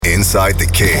Inside the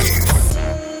Cave.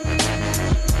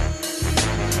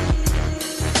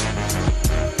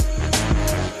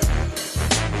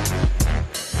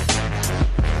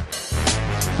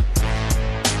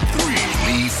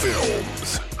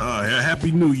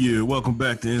 Happy New Year. Welcome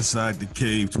back to Inside the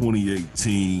Cave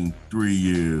 2018. 3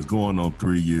 years, going on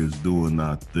 3 years, doing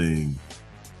our thing.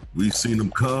 We've seen them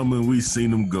come and we've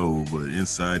seen them go, but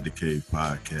Inside the Cave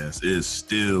podcast is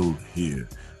still here.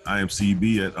 I am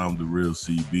CB at I'm the Real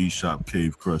CB,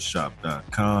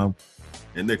 shopcavecrushshop.com.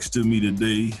 And next to me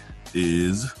today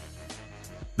is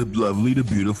the lovely, the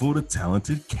beautiful, the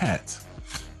talented Cat.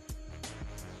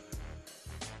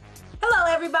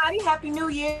 Hello, everybody. Happy New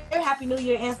Year. Happy New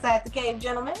Year, Inside the Cave,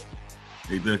 gentlemen.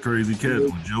 Ain't that crazy, Cat?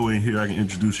 When Joe ain't here, I can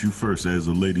introduce you first, as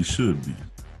a lady should be.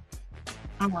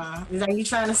 Is that you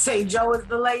trying to say Joe is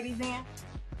the lady then?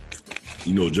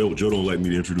 You know, Joe don't like me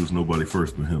to introduce nobody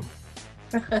first but him.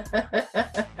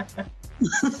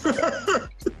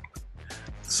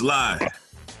 Slide.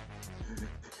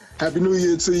 Happy New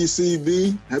Year to you,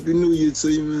 CB. Happy New Year to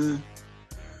you, man.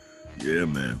 Yeah,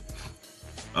 man.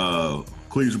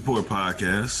 Please Report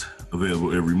podcast,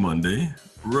 available every Monday.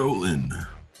 Rolling.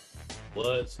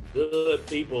 What's good,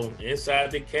 people?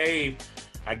 Inside the Cave.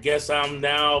 I guess I'm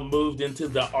now moved into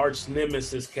the arch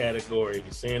nemesis category,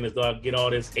 saying as though I get all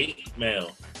this hate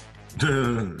mail.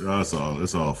 That's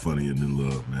all funny and in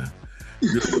love, man.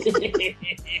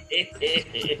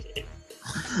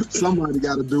 Somebody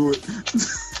got to do it.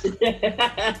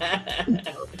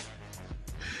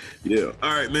 Yeah.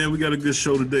 All right, man. We got a good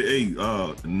show today.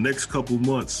 Hey, next couple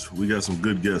months, we got some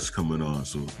good guests coming on.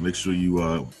 So make sure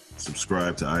you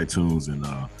subscribe to iTunes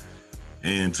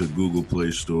and to Google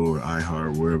Play Store,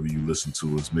 iHeart, wherever you listen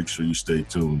to us. Make sure you stay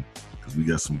tuned because we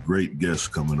got some great guests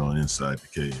coming on Inside the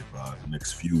Cave the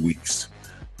next few weeks,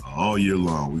 all year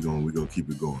long. We're gonna keep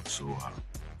it going. So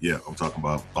yeah, I'm talking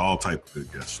about all type of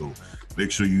good guests. So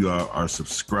make sure you are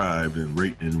subscribed and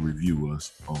rate and review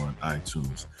us on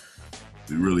iTunes.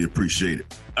 We really appreciate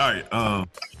it. All right,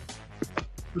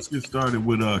 let's get started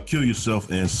with Kill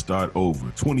Yourself and Start Over,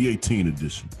 2018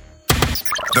 edition.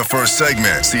 The first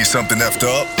segment, see something effed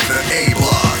up? The A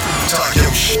block. Talk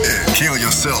your shit, kill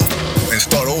yourself, and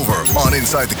start over on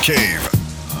Inside the Cave.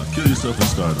 Kill Yourself and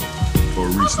Start Over, or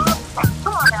recently.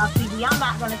 Come on now, CB. I'm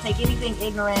not going to take anything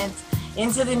ignorant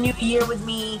into the new year with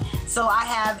me, so I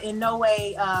have in no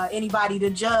way anybody to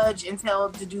judge and tell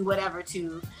to do whatever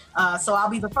to. So I'll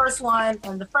be the first one,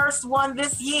 and the first one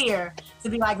this year to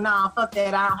be like, nah, fuck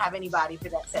that. I don't have anybody for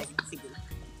that segment, CB.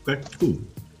 Okay, cool.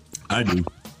 I do.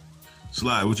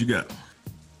 Slide, what you got?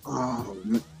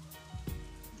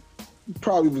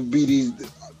 Probably would be these.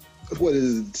 What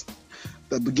is it?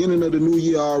 The beginning of the new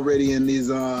year already, and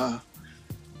these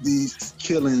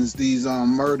killings, these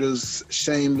murders,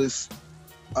 shameless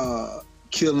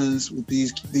killings with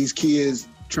these kids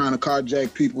trying to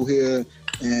carjack people here,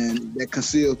 and that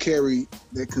concealed carry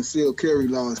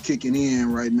law is kicking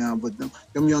in right now. But them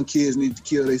young kids need to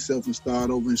kill themselves and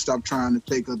start over and stop trying to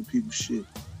take other people's shit.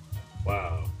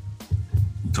 Wow.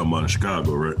 You talking about in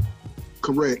Chicago, right?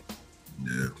 Correct.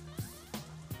 Yeah.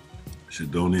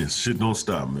 Shit don't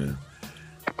stop, man.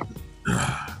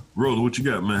 Roller, what you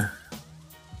got, man?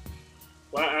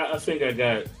 Well, I think I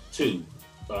got two.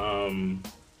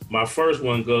 My first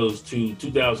one goes to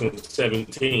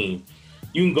 2017.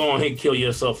 You can go ahead and kill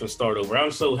yourself and start over.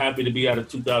 I'm so happy to be out of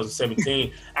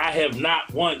 2017. I have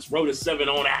not once wrote a 7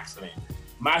 on accident.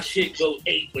 My shit goes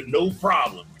 8 with no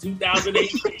problem.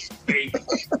 2008, baby.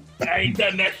 I ain't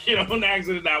done that shit on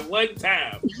accident not one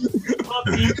time. Fuck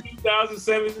you,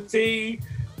 2017.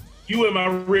 You in my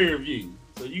rear view.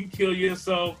 So you kill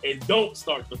yourself and don't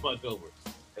start the fuck over.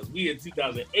 Because we in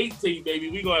 2018, baby.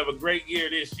 We gonna have a great year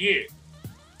this year.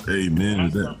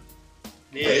 Amen to that.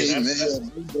 Yeah,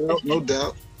 Amen. No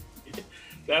doubt.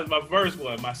 That's my first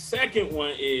one. My second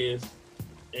one is,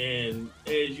 and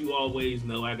as you always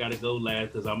know, I gotta go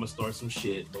last because I'm gonna start some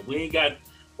shit. But we ain't got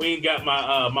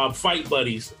my fight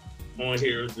buddies on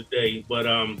here today. But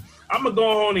I'm gonna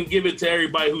go on and give it to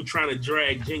everybody who trying to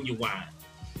drag Ginuwine.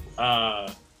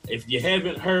 If you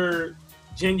haven't heard,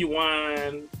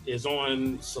 Ginuwine is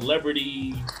on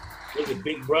Celebrity,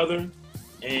 Big Brother,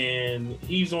 and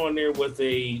he's on there with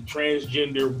a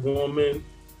transgender woman.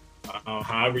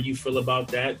 However you feel about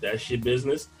that, that's your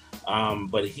business.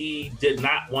 But he did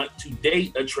not want to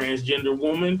date a transgender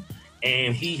woman,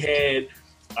 and he had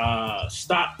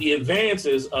stopped the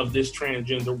advances of this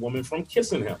transgender woman from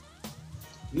kissing him.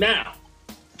 Now,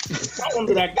 the problem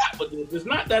that I got with this is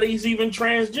not that he's even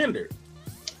transgender.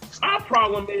 My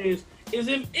problem is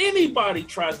if anybody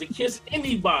tries to kiss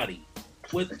anybody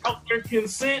without their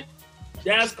consent,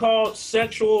 That's called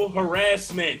sexual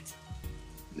harassment.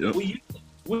 Yep.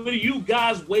 When you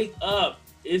guys wake up,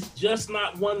 it's just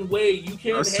not one way. You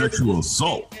can't That's have sexual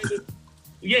assault.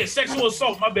 Yeah, sexual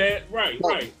assault. My bad. Right.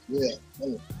 Yeah.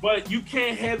 But you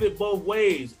can't have it both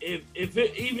ways.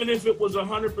 Even if it was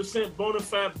 100% bona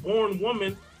fide born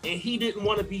woman and he didn't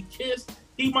want to be kissed,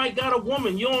 he might got a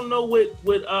woman. You don't know what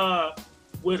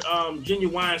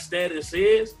Ginuwine status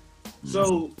is.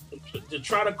 So to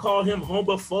try to call him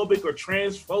homophobic or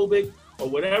transphobic or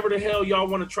whatever the hell y'all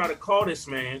want to try to call this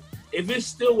man, if it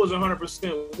still was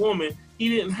 100% woman, he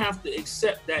didn't have to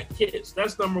accept that kiss.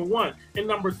 That's number one. And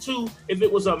number two, if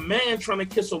it was a man trying to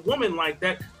kiss a woman like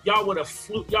that, y'all would have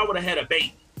had a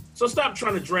baby. So stop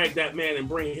trying to drag that man and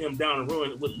bring him down and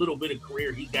ruin what little bit of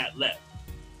career he got left.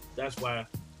 That's why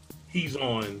he's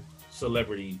on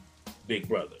Celebrity Big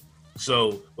Brother.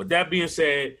 So with that being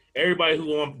said, everybody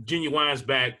who on Ginuwine's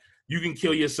back, you can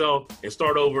kill yourself and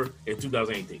start over in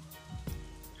 2018.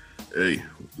 Hey,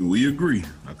 we agree.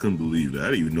 I couldn't believe that.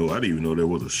 I didn't even know there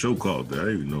was a show called that. I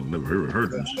didn't even know, never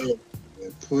heard of this.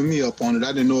 Put me up on it.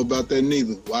 I didn't know about that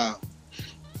neither. Wow.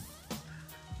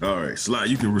 All right, Sly,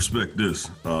 you can respect this.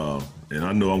 And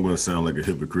I know I'm going to sound like a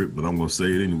hypocrite, but I'm going to say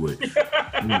it anyway.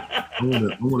 I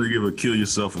want to give a kill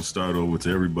yourself and start over to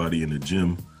everybody in the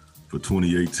gym for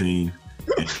 2018.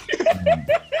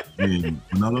 And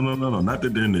no, not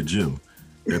that they're in the gym.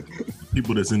 That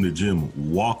people that's in the gym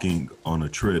walking on a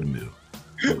treadmill.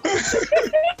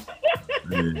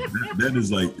 Man, that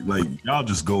is like y'all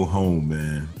just go home,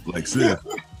 man. Like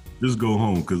seriously, just go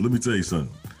home. Cause let me tell you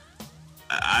something.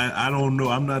 I don't know.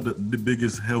 I'm not the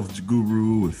biggest health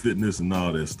guru and fitness and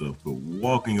all that stuff, but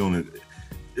walking on it,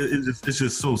 it's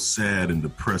just so sad and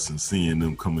depressing seeing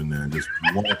them come in there and just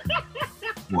walking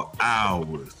for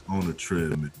hours on a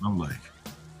treadmill. I'm like,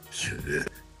 shit,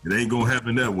 it ain't gonna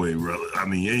happen that way, brother. I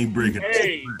mean, you ain't breaking.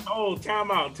 Hey,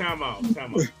 time out.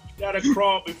 You gotta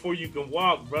crawl before you can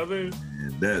walk, brother.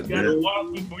 Man, you gotta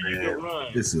walk before you can run.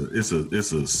 It's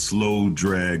a slow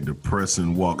drag,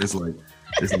 depressing walk. It's a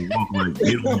walk like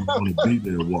they don't even want to be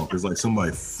there to walk. It's like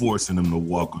somebody forcing them to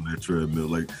walk on that treadmill.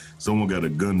 Like someone got a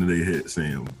gun to their head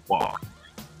saying, walk.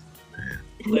 Man.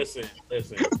 Listen.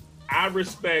 I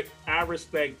respect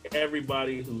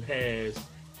everybody who has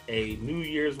a New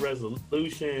Year's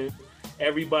resolution,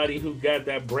 everybody who got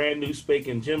that brand new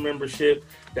Spaking gym membership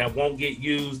that won't get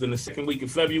used in the second week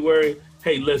of February.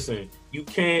 Hey, listen, you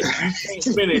can't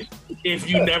finish if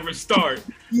you never start.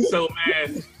 So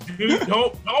man, dude,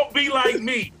 don't be like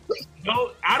me.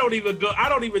 I don't even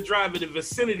drive in the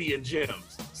vicinity of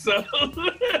gyms. So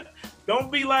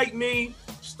don't be like me.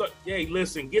 Hey,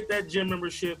 listen, get that gym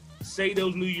membership. Say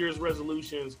those New Year's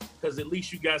resolutions, because at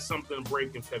least you got something to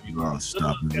break in February. Oh,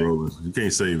 stop it, bro. You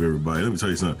can't save everybody. Let me tell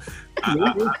you something.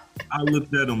 I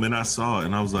looked at them and I saw it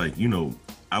and I was like,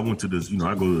 I went to this,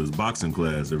 I go to this boxing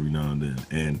class every now and then.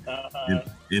 And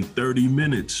in 30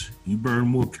 minutes, you burn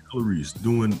more calories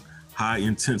doing high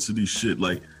intensity shit.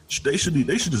 Like they should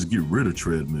just get rid of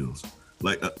treadmills.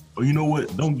 Like, you know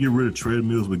what? Don't get rid of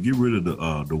treadmills, but get rid of the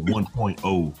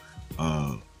 1.0.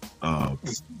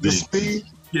 The speed.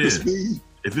 Yeah.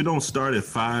 If it don't start at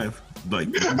 5, like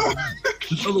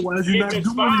otherwise you're not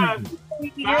doing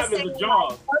anything. 5 is a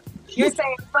job. You're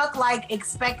saying fuck like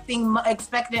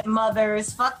expectant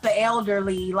mothers, fuck the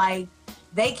elderly. Like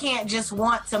they can't just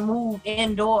want to move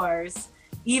indoors,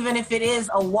 even if it is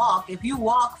a walk. If you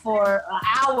walk for an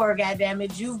hour,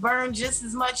 goddammit, you've burned just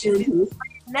as much as it's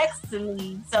next to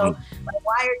me. So like,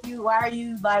 why are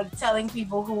you like telling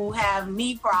people who have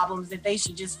knee problems that they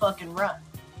should just fucking run?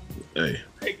 Hey.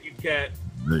 Thank you, Kat.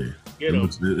 Hey. It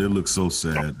looks so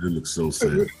sad. And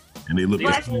they look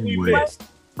the same way.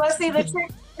 But see, the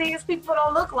trick is people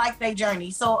don't look like they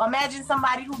journey. So imagine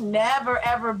somebody who's never,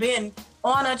 ever been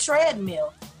on a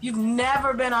treadmill. You've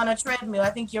never been on a treadmill. I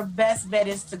think your best bet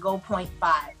is to go 0.5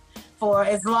 for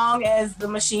as long as the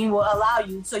machine will allow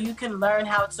you, so you can learn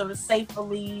how to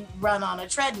safely run on a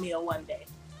treadmill one day.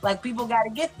 Like, people got to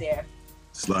get there.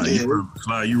 Sly, you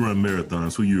run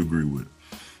marathons. Who you agree with?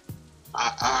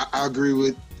 I agree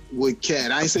with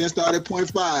Kat. I ain't saying start at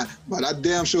 0.5, but I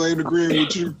damn sure ain't agreeing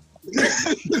with you.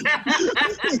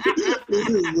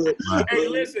 Hey,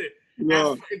 listen.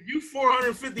 If you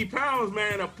 450 pounds,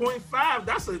 man, a 0.5,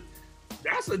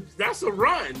 that's a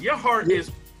run. Your heart is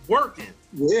working.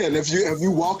 Yeah, and if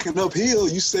you walking uphill,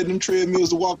 you setting them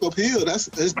treadmills to walk uphill. That's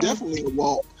definitely a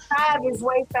walk. 5 is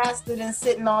way faster than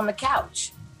sitting on the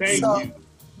couch. Thank you.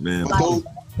 Man,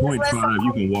 0.5,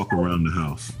 you can walk around the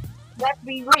house. Let's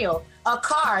be real. A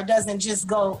car doesn't just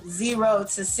go 0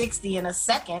 to 60 in a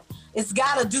second. It's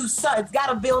got to do something. It's got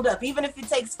to build up. Even if it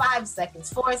takes 5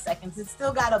 seconds, 4 seconds, it's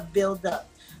still got to build up.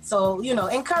 So,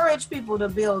 encourage people to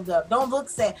build up. Don't look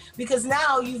sad, because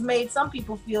now you've made some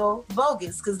people feel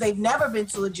bogus because they've never been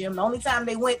to a gym. The only time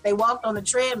they went, they walked on a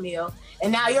treadmill.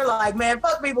 And now you're like, man,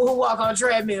 fuck people who walk on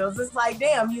treadmills. It's like,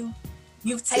 damn,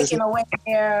 you've taken away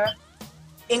their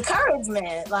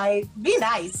encouragement. Like, be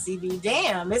nice, CB.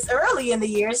 Damn, it's early in the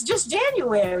year. It's just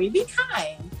January. Be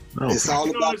kind. No. It's all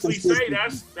You can about honestly say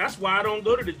consistency. that's why I don't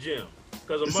go to the gym.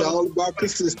 It's all about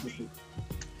consistency.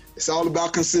 It's all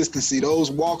about consistency.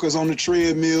 Those walkers on the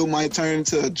treadmill might turn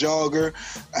into a jogger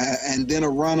and then a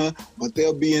runner, but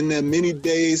they'll be in there many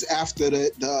days after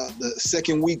the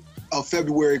second week of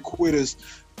February. Quitters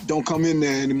don't come in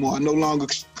there anymore, no longer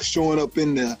showing up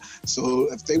in there.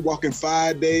 So if they walking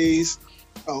 5 days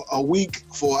a week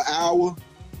for an hour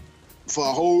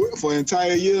for an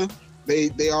entire year,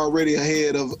 they already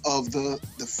ahead of the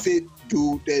fit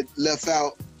dude that left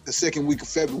out the second week of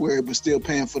February but still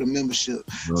paying for the membership.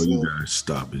 Bro, you guys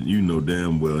stop it. You know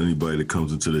damn well anybody that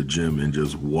comes into the gym and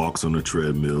just walks on the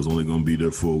treadmill is only gonna be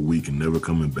there for a week and never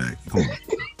coming back. Come on.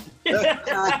 Okay,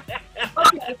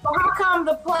 so how come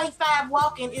the 0.5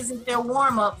 walking isn't their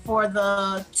warm up for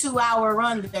the 2-hour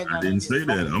run that they're gonna I didn't do? say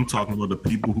that. I'm talking about the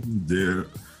people who are there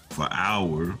for an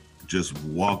hour just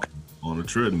walking on a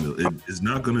treadmill. It's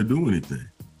not gonna do anything.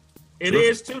 It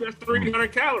is too. That's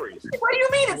 300 calories. What do you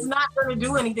mean it's not going to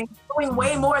do anything? It's doing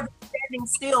way more than standing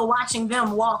still watching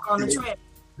them walk on the treadmill.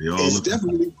 They all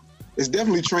It's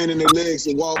definitely training their legs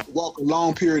to walk a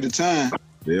long period of time.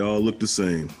 They all look the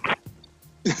same.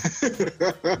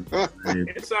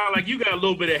 It sounds like you got a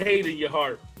little bit of hate in your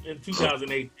heart in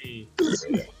 2018.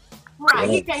 Right,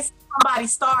 he can't see somebody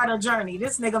start a journey.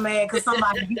 This nigga mad because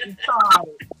somebody didn't start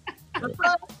it.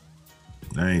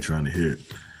 I ain't trying to hear it.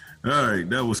 All right,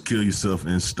 that was Kill Yourself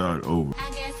and Start Over. I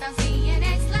guess I'll see you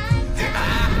next lifetime.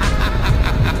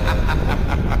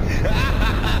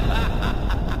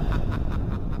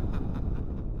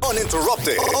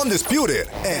 Uninterrupted, undisputed,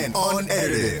 and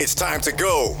unedited. It's time to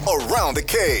go around the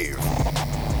cave.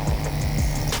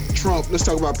 Trump, let's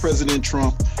talk about President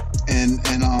Trump and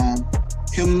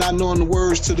him not knowing the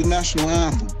words to the national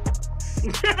anthem.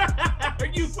 Are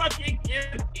you fucking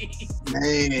kidding me?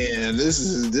 Man, this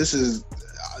is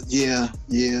yeah.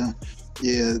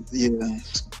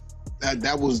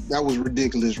 That was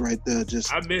ridiculous right there.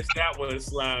 Just I missed that one,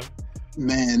 Slime.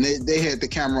 man, they had the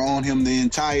camera on him the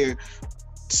entire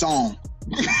song.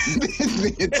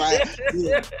 the entire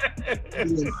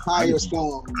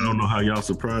song. I don't know how y'all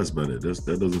surprised by that.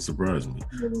 That doesn't surprise me.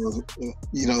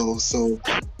 So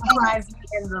Surprised me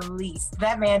in the least.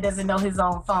 That man doesn't know his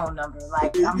own phone number.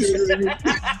 Like, I'm sure his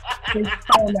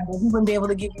phone number, he wouldn't be able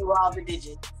to give you all the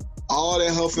digits. all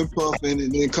that huff and puffing,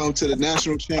 and then come to the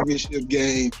national championship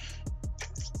game,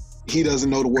 he doesn't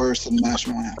know the words to the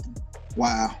national anthem.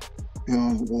 Wow.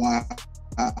 Wow.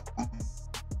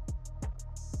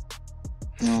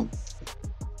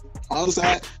 On the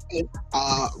side,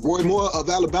 Roy Moore of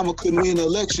Alabama couldn't win the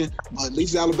election, but at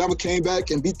least Alabama came back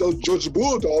and beat those Georgia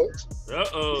Bulldogs.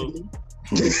 Uh-oh.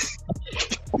 But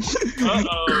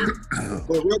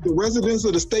the residents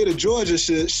of the state of Georgia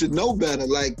should know better.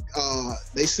 Like,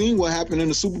 they seen what happened in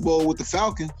the Super Bowl with the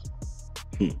Falcons.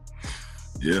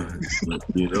 Yeah,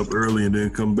 being up early and then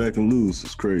come back and lose.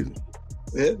 It's crazy.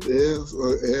 Yeah,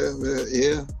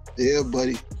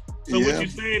 buddy. So what you're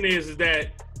saying is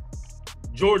that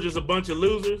Georgia's a bunch of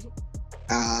losers?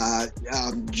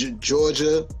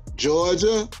 Georgia.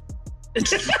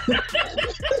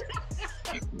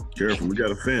 Careful, we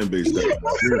got a fan base there. You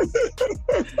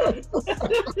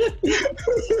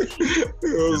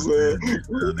know what I'm saying?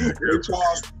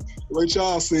 Ray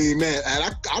Charles seen that,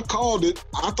 and I called it.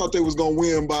 I thought they was gonna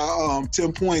win by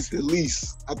 10 points at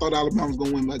least. I thought Alabama was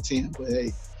gonna win by 10, but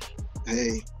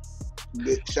hey,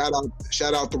 shout out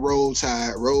the Roll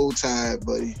Tide,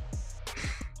 buddy.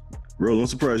 Bro, I'm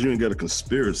surprised you ain't got a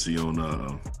conspiracy on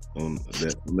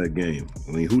that game.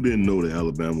 I mean, who didn't know that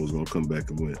Alabama was gonna come back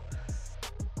and win?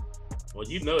 Well,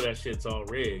 you know that shit's all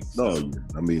rigged. No,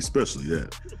 yeah. I mean, especially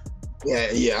that.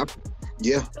 Yeah.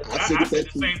 I said the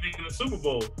same thing in the Super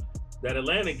Bowl. That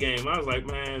Atlanta game, I was like,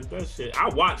 man, that shit. I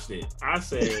watched it. I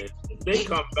said, if they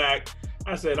come back,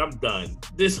 I said, I'm done.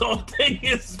 This whole thing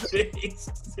is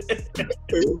fixed.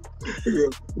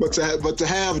 But to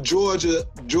have Georgia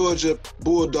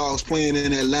Bulldogs playing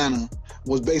in Atlanta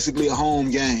was basically a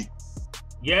home game.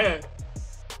 Yeah.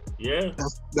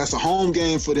 That's a home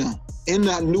game for them in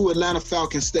that new Atlanta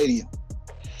Falcons stadium,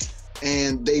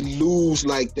 and they lose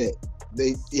like that.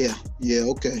 Okay.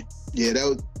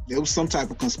 There was some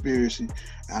type of conspiracy.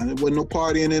 There wasn't no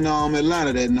partying in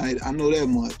Atlanta that night. I know that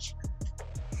much.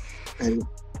 Hey.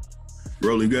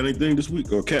 Rolly, you got anything this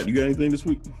week? Or Kat, you got anything this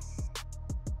week?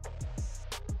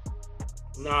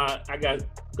 Nah, I got.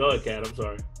 Go ahead, Kat. I'm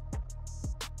sorry.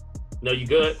 No, you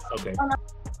good? Okay.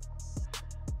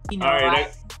 You know, All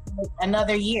right.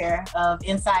 another year of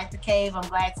Inside the Cave. I'm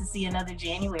glad to see another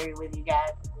January with you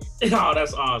guys. Oh,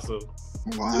 that's awesome.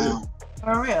 Wow.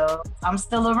 For real. I'm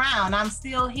still around. I'm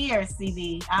still here,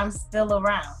 CB. I'm still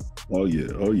around. Oh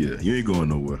yeah. You ain't going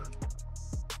nowhere.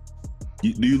 Do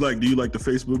you like the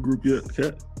Facebook group yet,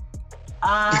 Kat?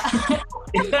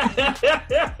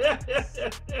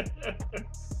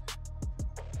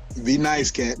 Be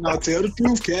nice, Kat. No, tell the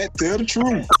truth, Kat. Tell the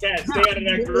truth. Kat, stay out of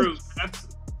that group.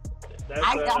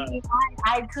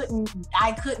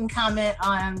 I couldn't comment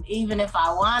on, even if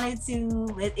I wanted to.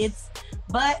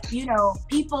 But you know,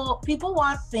 people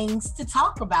want things to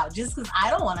talk about. Just because I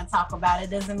don't want to talk about it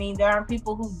doesn't mean there are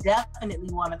people who definitely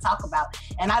want to talk about.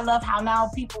 And I love how now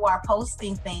people are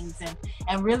posting things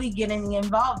and really getting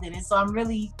involved in it. So I'm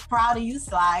really proud of you,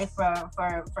 Sly, for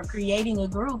creating a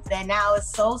group that now is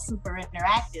so super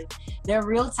interactive. They're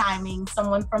real timing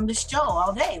someone from the show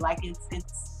all day. Like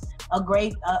it's a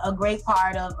great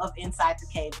part of Inside the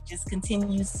Cave. It just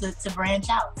continues to branch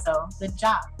out. So good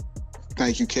job.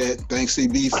 Thank you, Kat. Thanks,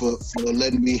 CB, for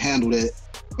letting me handle that.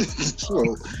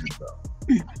 So,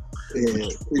 yeah.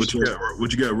 What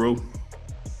you got, Ro?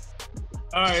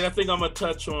 All right, I think I'm gonna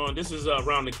touch on. This is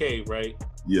Around the Cave, right?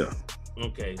 Yeah.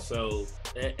 Okay, so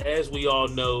as we all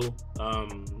know,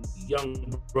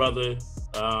 young brother,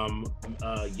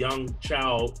 young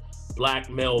child, black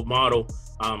male model,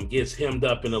 gets hemmed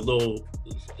up in a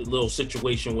little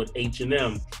situation with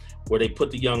H&M, where they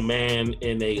put the young man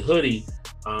in a hoodie.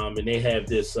 And they have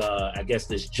this, I guess,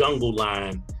 this jungle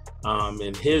line,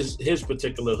 and his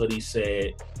particular hoodie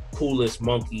said "coolest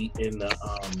monkey in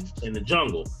the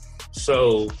jungle."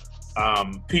 So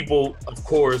people, of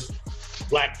course,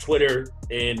 Black Twitter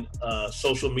and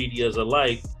social medias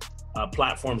alike,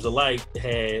 platforms alike,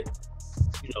 had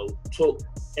took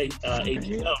H&M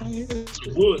to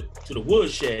the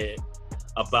woodshed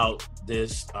about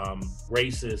this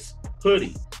racist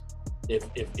hoodie.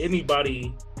 If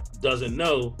anybody doesn't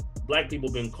know, black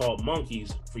people been called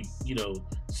monkeys for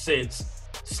since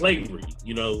slavery.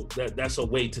 That's a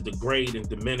way to degrade and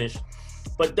diminish,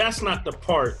 but that's not the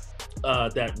part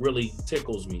that really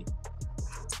tickles me.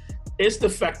 It's the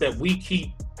fact that we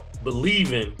keep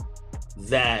believing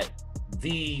that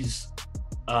these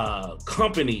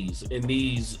companies and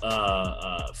these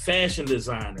fashion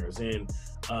designers and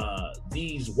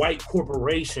these white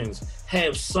corporations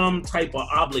have some type of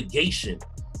obligation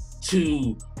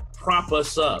to prop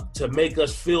us up, to make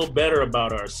us feel better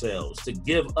about ourselves, to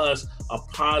give us a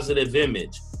positive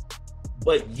image.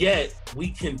 But yet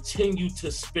we continue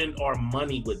to spend our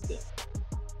money with them.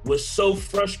 What's so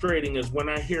frustrating is when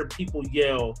I hear people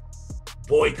yell,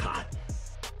 boycott.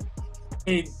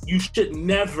 And you should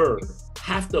never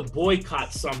have to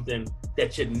boycott something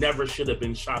that you never should have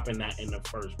been shopping at in the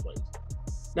first place.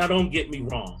 Now, don't get me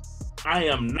wrong. I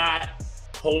am not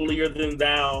holier than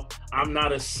thou. I'm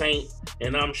not a saint,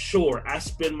 and I'm sure I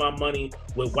spend my money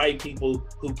with white people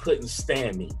who couldn't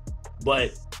stand me.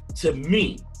 But to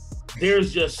me,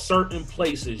 there's just certain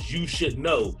places you should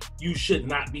know you should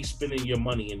not be spending your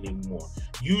money anymore.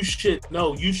 You should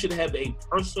know, you should have a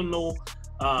personal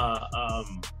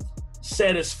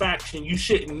satisfaction. You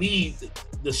shouldn't need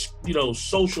the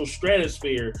social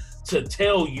stratosphere to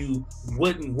tell you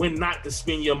when not to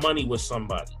spend your money with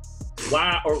somebody.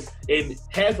 Why? And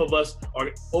half of us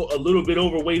are a little bit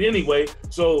overweight anyway,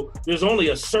 so there's only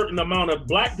a certain amount of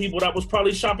black people that was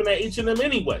probably shopping at H&M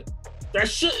anyway. That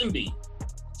shouldn't be.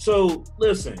 So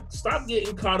listen, stop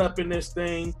getting caught up in this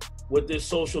thing with this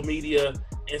social media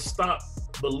and stop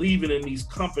believing in these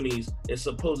companies that's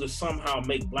supposed to somehow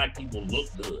make black people look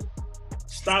good.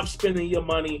 Stop spending your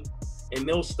money and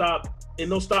they'll stop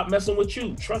messing with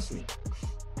you. Trust me.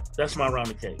 That's my Around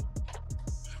the Cave.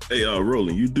 Hey,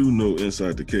 Roland, you do know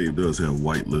Inside the Cave does have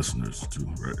white listeners too,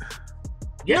 right?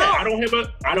 Yeah, no, I don't have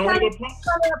a problem. I'm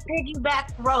gonna piggyback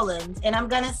Roland, and I'm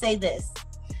gonna say this.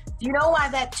 Do you know why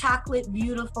that chocolate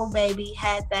beautiful baby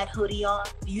had that hoodie on?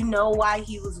 Do you know why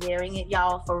he was wearing it,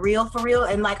 y'all? For real?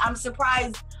 And like, I'm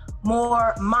surprised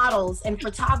more models and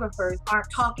photographers aren't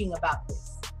talking about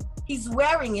this. He's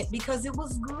wearing it because it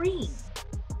was green.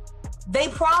 They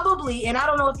probably, and I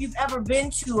don't know if you've ever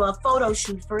been to a photo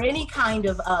shoot for any kind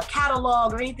of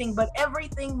catalog or anything, but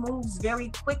everything moves very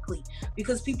quickly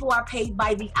because people are paid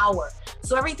by the hour.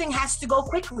 So everything has to go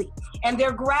quickly. And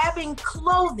they're grabbing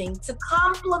clothing to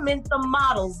complement the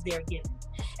models they're giving.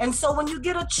 And so when you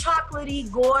get a chocolatey,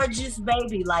 gorgeous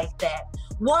baby like that,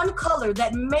 one color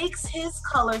that makes his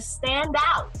color stand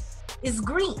out is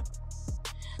green.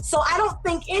 So I don't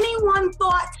think anyone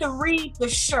thought to read the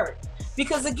shirt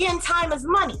because again, time is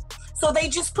money. So they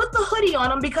just put the hoodie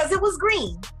on him because it was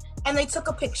green, and they took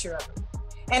a picture of him.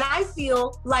 And I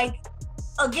feel like,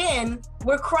 again,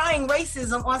 we're crying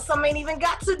racism on something ain't even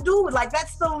got to do with, like,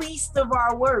 that's the least of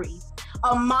our worries.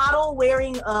 A model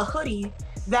wearing a hoodie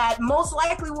that most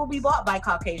likely will be bought by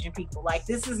Caucasian people. Like,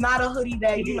 this is not a hoodie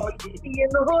that, you see in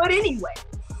the hood anyway.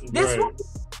 This one,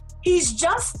 he's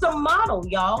just a model,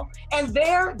 y'all, and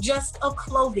they're just a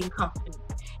clothing company.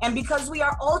 And because we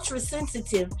are ultra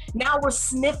sensitive, now we're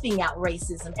sniffing out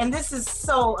racism. And this is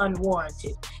so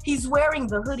unwarranted. He's wearing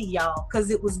the hoodie, y'all, because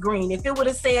it was green. If it would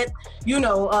have said,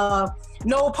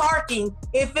 no parking,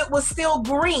 if it was still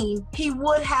green, he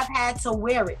would have had to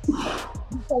wear it.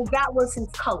 So that was his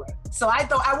color. So I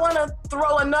thought I want to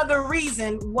throw another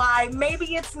reason why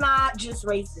maybe it's not just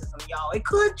racism, y'all. It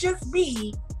could just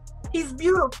be he's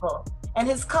beautiful and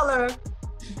his color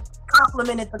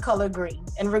complemented the color green.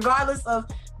 And regardless of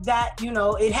that,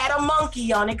 it had a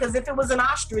monkey on it, because if it was an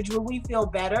ostrich, would we feel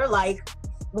better? Like,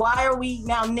 why are we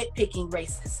now nitpicking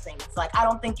racist things? Like, I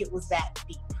don't think it was that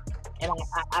deep. And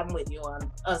I'm with you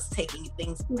on us taking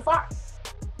things too far.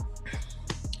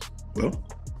 Well,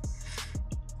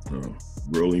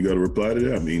 Roland, you got to reply to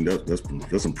that. I mean,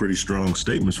 that's some pretty strong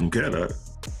statements from Cat Eye.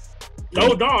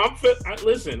 No,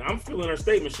 listen, I'm feeling her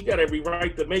statement. She got every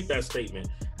right to make that statement.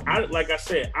 Like I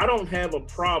said, I don't have a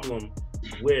problem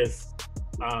with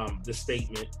the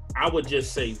statement. I would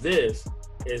just say this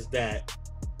is that,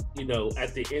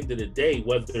 at the end of the day,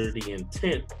 whether the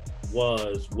intent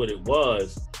was what it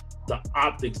was, the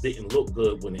optics didn't look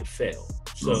good when it fell.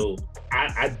 So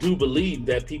I do believe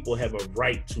that people have a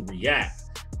right to react.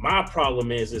 My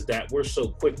problem is that we're so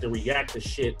quick to react to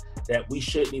shit that we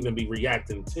shouldn't even be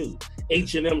reacting to.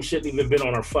 H&M shouldn't even been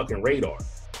on our fucking radar.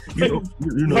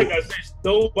 Like I said,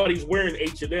 nobody's wearing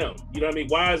H&M. You know what I mean?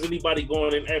 Why is anybody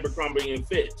going in Abercrombie and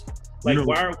Fitch? Like,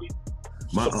 why are we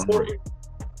supporting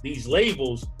these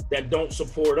labels that don't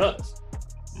support us?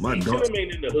 H&M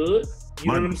ain't in the hood. You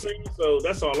know what I'm saying? So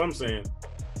that's all I'm saying.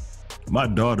 My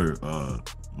daughter,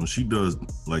 when she does,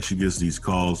 like, she gets these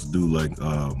calls to do like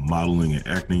modeling and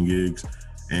acting gigs,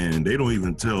 and they don't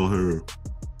even tell her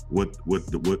what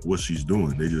she's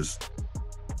doing. They just,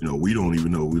 we don't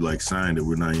even know. We like signed it.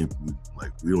 We're not even,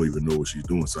 like, we don't even know what she's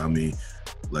doing. So I mean,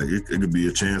 like, it could be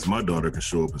a chance my daughter can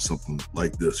show up in something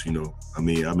like this.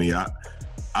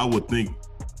 I would think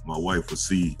my wife would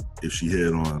see if she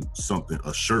had on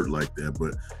a shirt like that,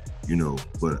 but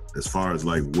as far as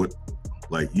like what,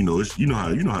 like, it's,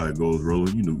 how it goes,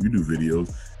 Roland. You do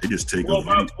videos. They just take a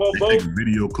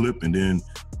video clip, and then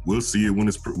we'll see it when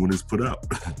it's put out.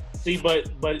 See,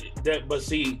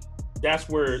 that's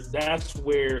where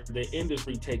the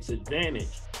industry takes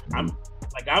advantage.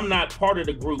 I'm not part of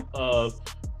the group of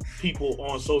people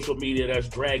on social media that's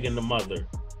dragging the mother,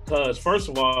 because first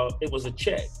of all, it was a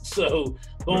check. So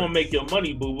go and make your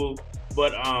money, boo boo.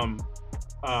 But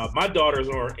my daughters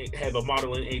have a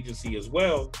modeling agency as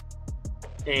well.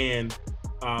 And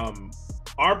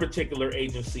our particular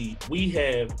agency, we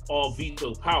have all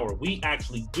veto power. We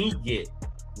actually do get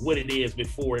what it is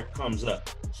before it comes up.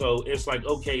 So it's like,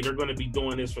 okay, they're going to be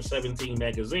doing this for 17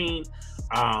 magazine,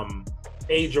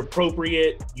 age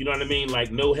appropriate, you know what I mean?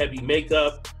 Like, no heavy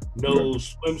makeup, no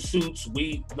swimsuits.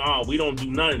 We don't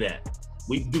do none of that.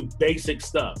 We do basic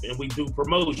stuff, and we do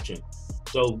promotion.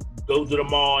 So go to the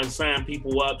mall and sign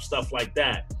people up, stuff like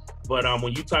that. But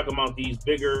when you talk about these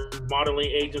bigger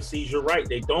modeling agencies, you're right.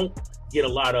 They don't get a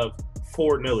lot of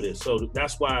forenotice. So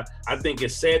that's why I think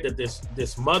it's sad that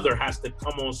this mother has to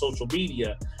come on social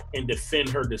media and defend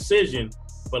her decision.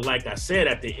 But like I said,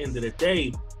 at the end of the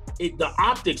day, the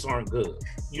optics aren't good.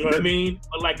 You know what I mean?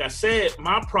 But like I said,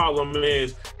 my problem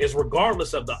is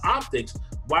regardless of the optics,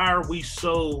 why are we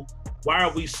so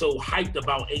hyped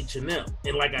about H&M?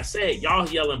 And like I said, y'all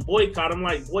yelling boycott. I'm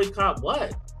like, boycott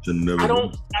what? I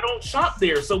don't shop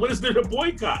there. So what is there to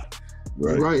boycott?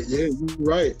 Right. Yeah,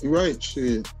 you're right.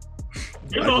 Shit.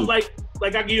 Like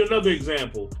I'll give you another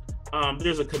example.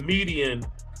 There's a comedian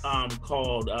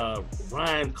called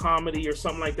Ryan Comedy or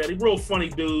something like that. He's a real funny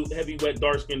dude, heavyweight,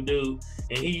 dark-skinned dude,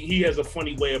 and he has a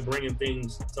funny way of bringing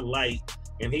things to light.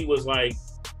 And he was like,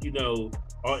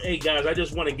 hey guys, I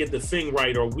just want to get the thing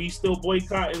right. Are we still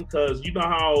boycotting? Because you know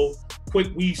how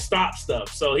quick we stop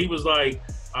stuff. So he was like,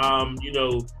 and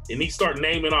he started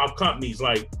naming off companies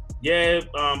like,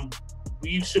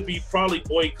 we should be probably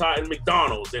boycotting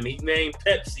McDonald's, and he named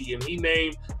Pepsi, and he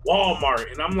named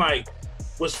Walmart. And I'm like,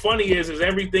 what's funny is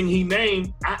everything he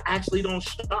named, I actually don't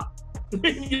shop. You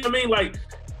know what I mean? Like,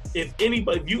 if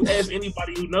you ask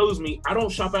anybody who knows me, I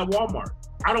don't shop at Walmart.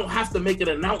 I don't have to make an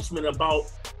announcement about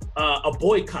a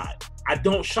boycott. I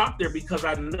don't shop there because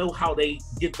I know how they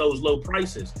get those low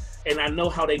prices, and I know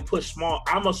how they push small.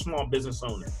 I'm a small business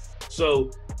owner,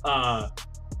 so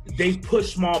they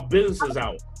push small businesses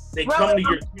out. They come to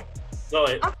your. Go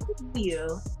ahead. I'm with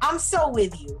you. I'm so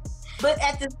with you. But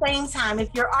at the same time, if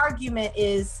your argument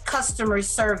is customer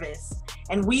service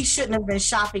and we shouldn't have been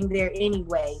shopping there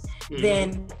anyway,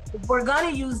 then if we're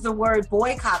going to use the word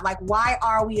boycott, like why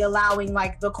are we allowing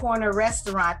like the corner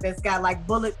restaurant that's got like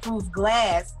bulletproof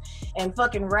glass and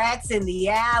fucking rats in the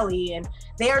alley, and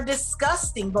they're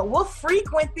disgusting, but we'll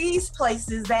frequent these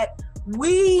places that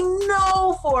we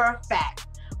know for a fact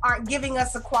aren't giving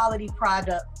us a quality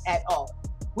product at all.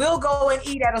 We'll go and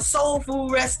eat at a soul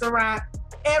food restaurant.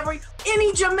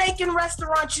 Any Jamaican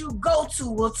restaurant you go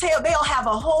to they'll have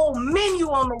a whole menu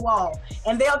on the wall,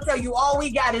 and they'll tell you all we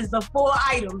got is the 4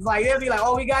 items. Like they'll be like,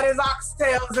 all we got is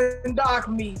oxtails and dark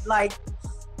meat. Like,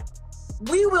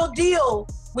 we will deal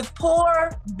with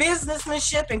poor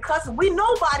businessmanship and customs.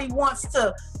 Nobody wants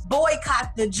to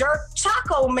boycott the jerk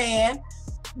Choco Man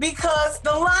because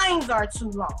the lines are too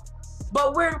long.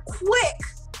 But we're quick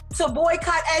to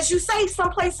boycott, as you say,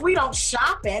 someplace we don't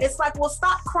shop at. It's like, well,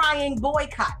 stop crying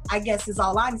boycott, I guess is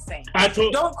all I'm saying.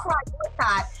 Don't cry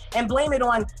boycott and blame it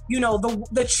on,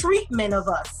 the treatment of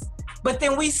us. But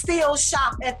then we still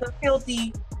shop at the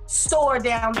filthy store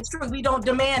down the street. We don't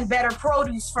demand better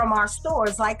produce from our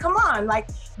stores. Like, come on, like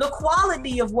the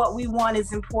quality of what we want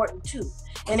is important too.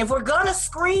 And if we're gonna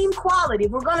scream quality,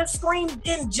 if we're gonna scream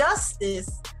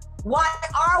injustice, why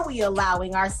are we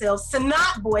allowing ourselves to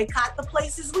not boycott the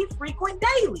places we frequent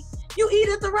daily? You eat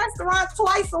at the restaurant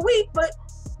twice a week, but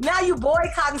now you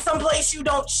boycotting someplace you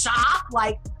don't shop.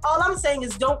 Like, all I'm saying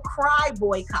is don't cry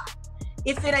boycott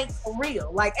if it ain't for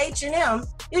real. Like H&M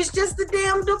is just a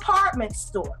damn department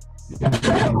store.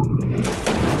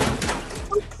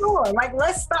 Like,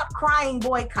 let's stop crying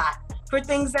boycott for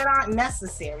things that aren't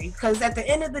necessary. Because at the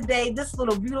end of the day, this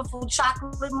little beautiful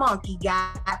chocolate monkey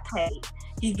got paid.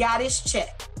 He got his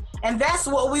check. And that's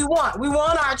what we want. We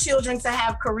want our children to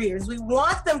have careers. We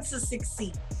want them to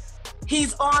succeed.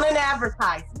 He's on an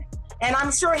advertisement. And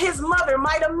I'm sure his mother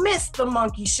might have missed the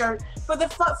monkey shirt for the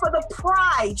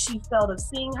pride she felt of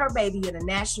seeing her baby in a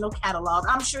national catalog.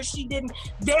 I'm sure she didn't.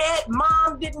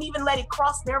 Mom didn't even let it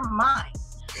cross their mind.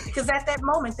 Because at that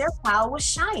moment, their child was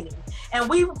shining. And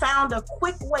we found a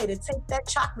quick way to take that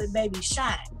chocolate baby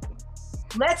shine.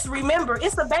 Let's remember,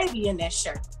 it's a baby in that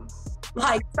shirt.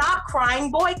 Like, stop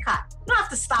crying boycott. You don't have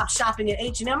to stop shopping at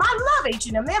H&M. I love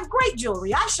H&M. They have great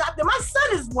jewelry. I shop there. My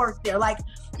son has worked there. Like,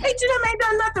 H&M ain't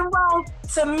done nothing wrong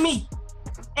to me.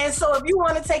 And so if you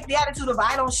want to take the attitude of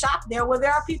I don't shop there, well,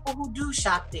 there are people who do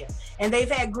shop there. And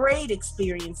they've had great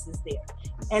experiences there.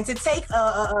 And to take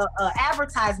a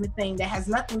advertisement thing that has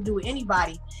nothing to do with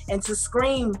anybody and to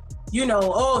scream,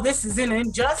 oh, this is an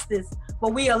injustice,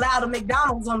 but we allow the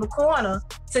McDonald's on the corner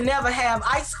to never have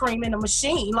ice cream in a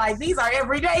machine. Like, these are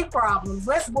everyday problems.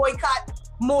 Let's boycott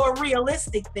more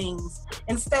realistic things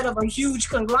instead of a huge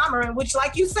conglomerate, which,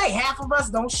 like you say, half of us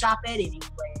don't shop at anyway.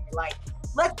 Like,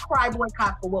 let's cry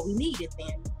boycott for what we needed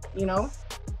then,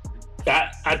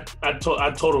 I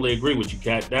totally agree with you,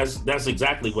 Kat. That's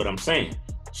exactly what I'm saying.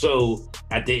 So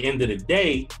at the end of the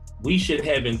day, we should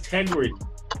have integrity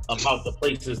about the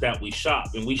places that we shop,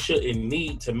 and we shouldn't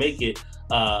need to make it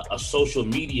a social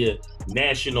media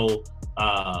national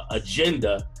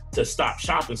agenda to stop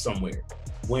shopping somewhere.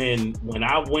 When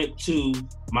I went to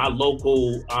my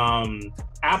local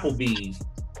Applebee's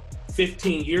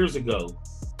 15 years ago,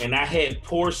 and I had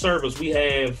poor service, we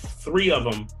have 3 of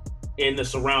them in the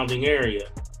surrounding area,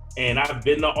 and I've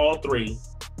been to all 3,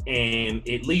 and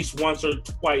at least once or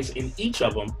twice in each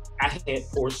of them, I had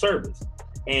poor service.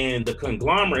 And the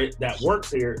conglomerate that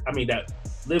works here, that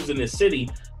lives in this city,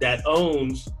 that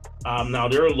owns, now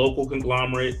they're a local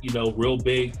conglomerate, real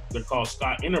big. They're called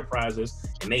Scott Enterprises,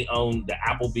 and they own the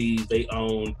Applebee's. They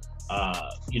own,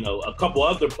 a couple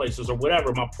other places or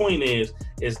whatever. My point is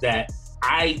that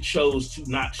I chose to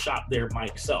not shop there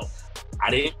myself. I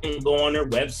didn't go on their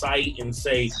website and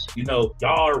say, y'all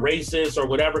are racist or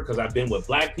whatever, because I've been with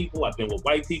black people, I've been with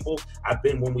white people, I've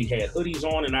been when we had hoodies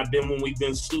on, and I've been when we've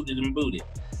been suited and booted.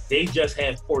 They just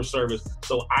have poor service,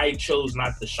 so I chose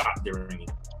not to shop there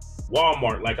anymore.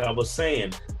 Walmart, like I was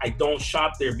saying, I don't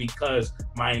shop there because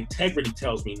my integrity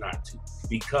tells me not to.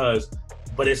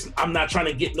 I'm not trying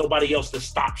to get nobody else to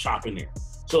stop shopping there.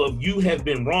 So if you have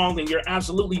been wrong, then you're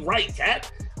absolutely right,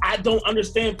 Kat. I don't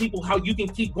understand people how you can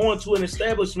keep going to an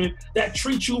establishment that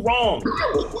treats you wrong.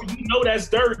 That's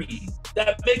dirty.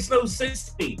 That makes no sense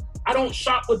to me. I don't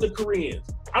shop with the Koreans.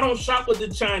 I don't shop with the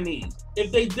Chinese.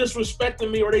 If they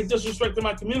disrespecting me or they disrespecting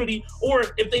my community, or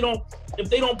if they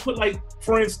don't put, like,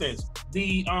 for instance,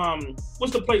 the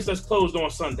what's the place that's closed on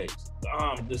Sundays?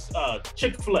 This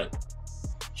Chick-fil-A.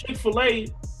 Chick-fil-A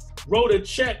wrote a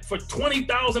check for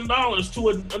 $20,000 to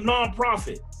a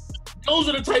nonprofit. Those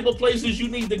are the type of places you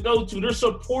need to go to. They're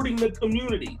supporting the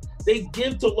community. They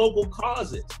give to local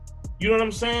causes. You know what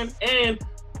I'm saying? And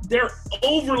they're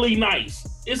overly nice.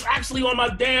 It's actually on my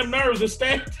damn nerves. It's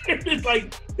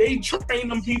like they train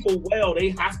them people well. They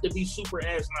have to be super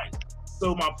ass nice.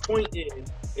 So my point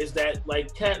is that,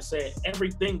 like Kat said,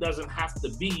 everything doesn't have to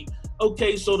be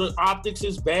okay. So the optics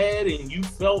is bad, and you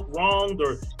felt wronged,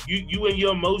 or you and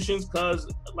your emotions, because,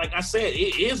 like I said,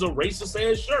 it is a racist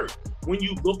ass shirt when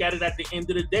you look at it at the end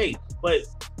of the day. But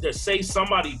to say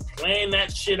somebody planned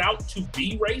that shit out to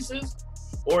be racist,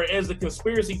 or as the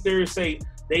conspiracy theorists say,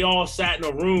 they all sat in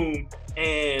a room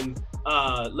and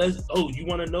you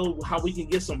want to know how we can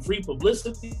get some free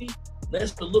publicity?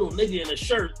 Let's the little nigga in a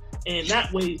shirt, and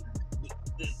that way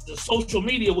the social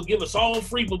media will give us all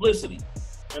free publicity.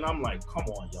 And I'm like, come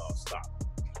on, y'all, stop.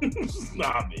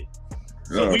 Stop it.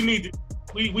 So we need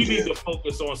to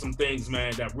focus on some things,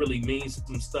 man, that really means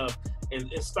some stuff, and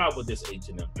stop with this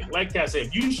H&M thing. Like I said,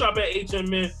 if you shop at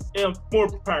H&M,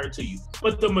 more power to you.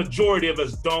 But the majority of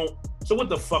us don't. So what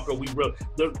the fuck are we real?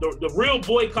 The real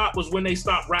boycott was when they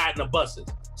stopped riding the buses.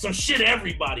 Some shit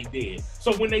everybody did.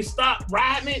 So when they stopped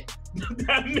riding it,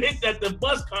 that meant that the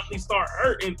bus company started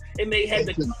hurting, and they had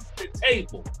to come to the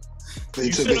table. They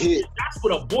took a hit. That's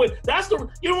what a boy. That's the.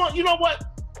 You know what?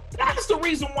 That's the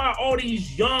reason why all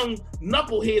these young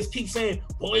knuckleheads keep saying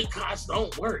boycotts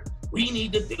don't work. We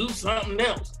need to do something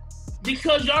else,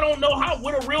 because y'all don't know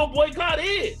what a real boycott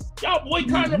is. Y'all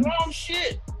boycotting the wrong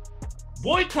shit.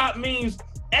 Boycott means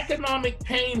economic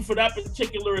pain for that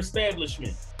particular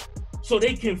establishment, so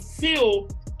they can feel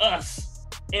us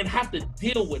and have to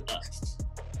deal with us.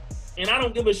 And I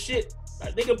don't give a shit.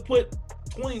 They can put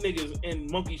 20 niggas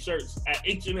in monkey shirts at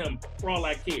H&M for all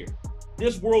I care.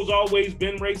 This world's always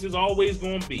been racist, always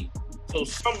gonna be. So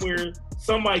somewhere,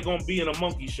 somebody gonna be in a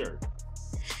monkey shirt.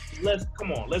 Let's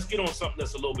get on something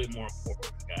that's a little bit more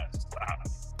important, guys. Stop.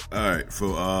 All right,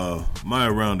 for my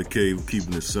Around the Cave,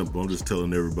 keeping it simple, I'm just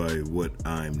telling everybody what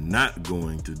I'm not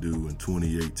going to do in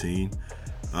 2018.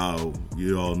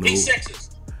 You all know. Be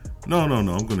sexist. No, I'm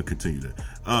going to continue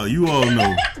that. You all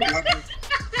know.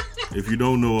 If you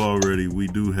don't know already, we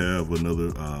do have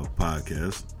another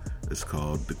podcast. It's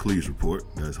called The Cleese Report.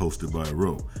 That's hosted by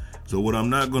Ro. So what I'm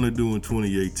not going to do in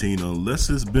 2018, unless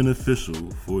it's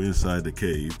beneficial for Inside the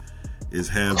Cave, is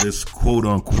have this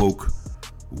quote-unquote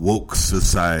woke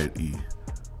society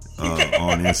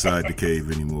on Inside the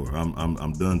Cave anymore.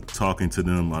 I'm done talking to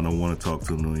them. I don't want to talk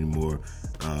to them anymore.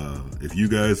 If you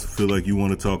guys feel like you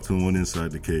want to talk to them on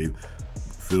Inside the Cave,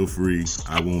 feel free.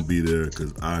 I won't be there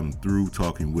because I'm through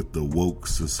talking with the woke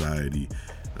society.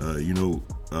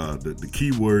 The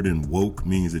key word in woke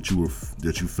means that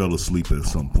you fell asleep at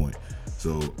some point.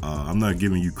 So I'm not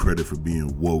giving you credit for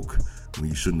being woke when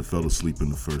you shouldn't have fell asleep in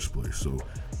the first place. So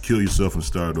kill yourself and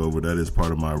start over. That is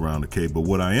part of my Around the Cave. But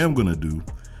what I am going to do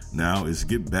now is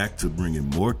get back to bringing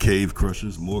more cave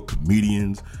crushers, more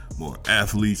comedians, more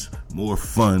athletes, more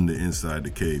fun to Inside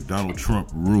the Cave. Donald Trump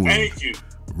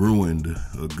ruined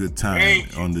a good time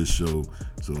on this show.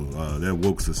 So that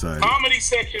woke society. Comedy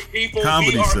section, people.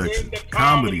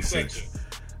 Comedy section.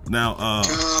 Now,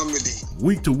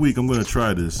 week to week, I'm going to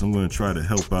try this. I'm going to try to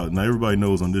help out. Now, everybody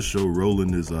knows on this show,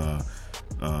 Roland is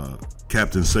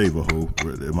Captain Save-A-Ho.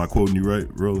 Am I quoting you right,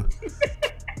 Roland?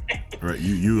 Right,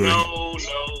 you. No,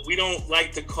 we don't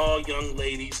like to call young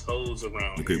ladies hoes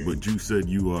around. Okay, here. but you said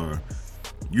you are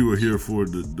here for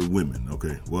the women.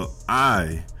 Okay, well,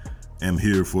 I am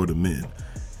here for the men,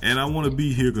 and I want to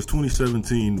be here because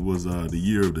 2017 was the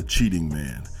year of the cheating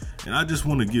man, and I just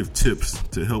want to give tips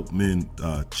to help men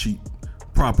cheat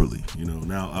properly.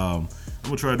 Now I'm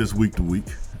gonna try this week to week.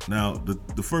 Now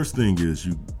the first thing is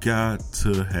you got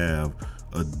to have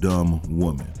a dumb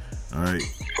woman. All right,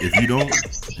 if you don't,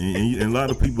 and a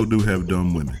lot of people do have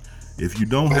dumb women. If you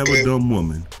don't have a dumb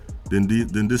woman, then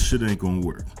this shit ain't gonna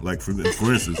work. Like for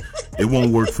instance, it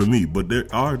won't work for me. But there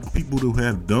are people who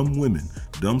have dumb women,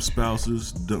 dumb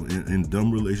spouses, in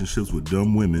dumb relationships with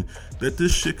dumb women, that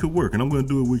this shit could work. And I'm gonna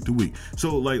do it week to week.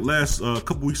 So like last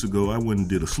couple weeks ago, I went and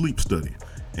did a sleep study,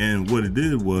 and what it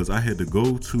did was I had to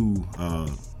go to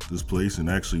this place and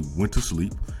actually went to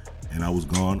sleep, and I was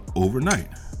gone overnight.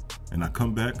 And I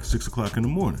come back 6 o'clock in the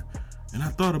morning. And I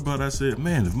thought about it, I said,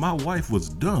 man, if my wife was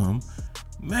dumb,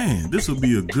 man, this would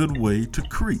be a good way to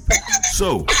creep.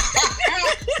 So,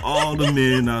 all the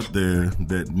men out there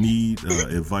that need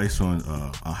advice on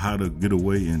how to get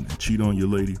away and cheat on your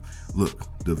lady, look,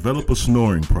 develop a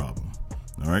snoring problem.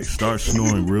 All right? Start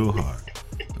snoring real hard.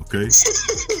 Okay.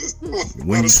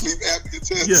 When you sleep apnea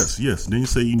test. Yes. Then you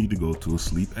say you need to go to a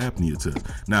sleep apnea test.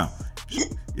 Now,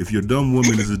 if your dumb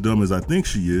woman is as dumb as I think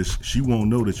she is, she won't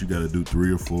know that you got to do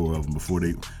 3 or 4 of them before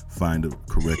they find the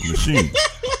correct machine.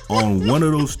 On one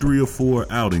of those 3 or 4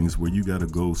 outings where you got to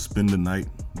go spend the night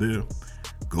there,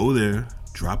 go there,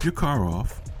 drop your car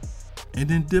off, and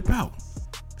then dip out.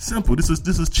 Simple. This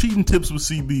is cheating tips with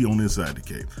CB on Inside the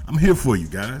Cave. I'm here for you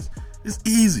guys. It's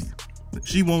easy.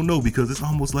 She won't know because it's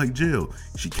almost like jail.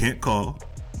 She can't call.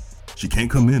 She can't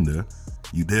come in there.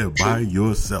 You there by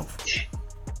yourself.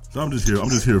 So I'm just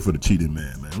here for the cheating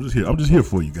man. I'm just here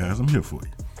for you guys. I'm here for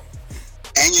you.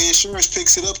 And your insurance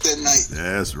picks it up that night.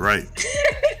 That's right.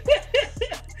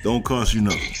 Don't cost you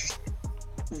nothing.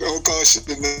 Don't cost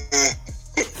you nothing.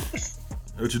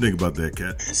 What you think about that,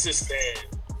 Kat? This is sad.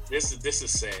 This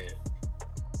is sad.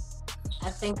 I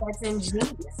think that's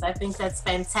ingenious. I think that's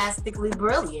fantastically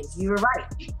brilliant. You're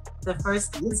right. The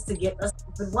first thing is to get a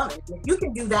stupid woman. If you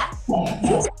can do that, you can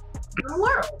do the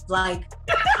world. Like,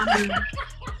 I mean,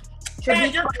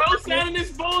 Kat, you're co-signing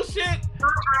this bullshit?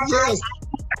 Yes.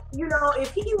 You know,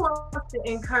 if he wants to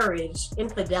encourage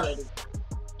infidelity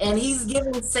and he's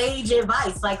giving sage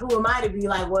advice, like, who am I to be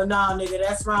like, well, nah, nigga,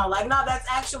 that's wrong. Like, no, that's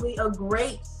actually a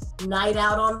great night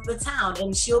out on the town.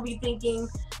 And she'll be thinking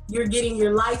you're getting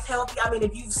your life healthy. I mean,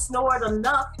 if you've snored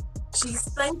enough, she's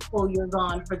thankful you're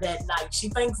gone for that night. She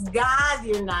thanks God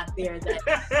you're not there that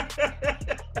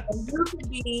night. And you could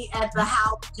be at the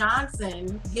House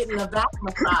Johnson getting a back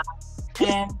massage,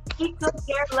 and he could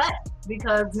care less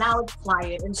because now it's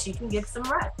quiet and she can get some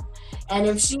rest. And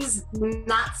if she's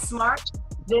not smart,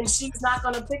 then she's not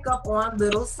going to pick up on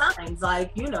little signs.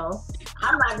 Like, you know,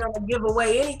 I'm not going to give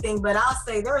away anything, but I'll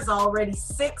say there's already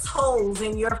 6 holes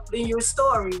in your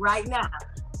story right now.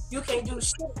 You can't do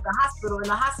shit at the hospital, and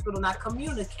the hospital not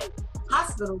communicate.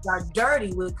 Hospitals are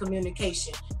dirty with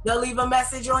communication. They'll leave a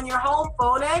message on your home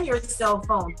phone and your cell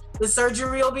phone. The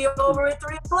surgery will be over at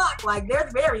 3 o'clock. Like, they're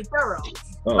very thorough.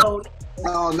 So,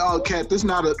 No, Kat, this is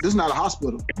not a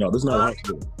hospital. No, this is not a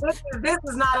hospital. This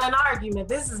is not an argument.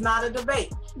 This is not a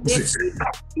debate.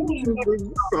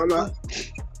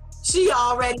 She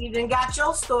already then got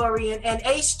your story and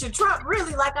H to Trump.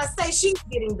 Really, like I say, she's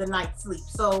getting the night's sleep.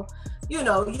 So, you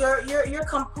know, you're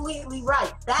completely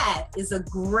right. That is a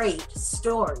great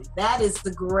story. That is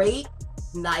the great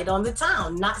night on the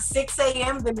town. Not 6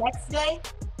 a.m. the next day.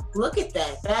 Look at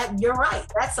that. You're right.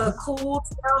 That's a cool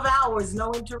 12 hours,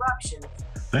 no interruptions.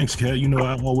 Thanks, Kat. You know,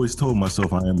 I've always told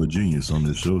myself I am a genius on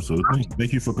this show, so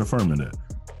thank you for confirming that.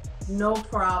 No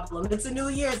problem. It's a new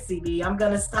year, CB. I'm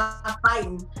gonna stop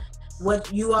fighting what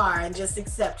you are and just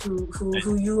accept who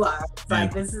you are. It's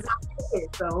like, this is how it is.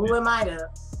 So who am I to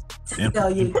tell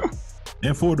you?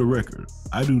 And for the record,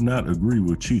 I do not agree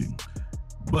with cheating.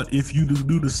 But if you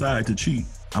do decide to cheat,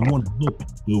 I want to help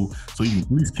you so you can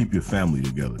at least keep your family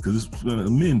together. Because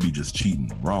men be just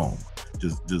cheating wrong,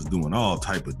 just doing all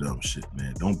type of dumb shit,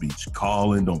 man. Don't be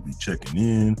calling, don't be checking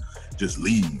in, just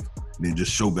leave and then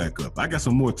just show back up. I got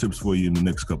some more tips for you in the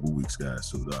next couple of weeks, guys.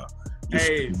 So just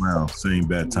stick around, same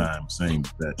bad time, same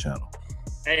bad channel.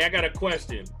 Hey, I got a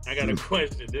question.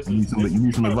 This You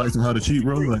need some advice on how to cheat,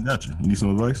 bro? I got you. You need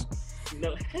some advice?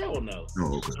 No, hell no.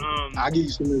 Oh, okay. I'll give you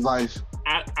some advice.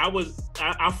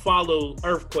 I follow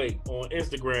Earthquake on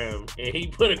Instagram, and he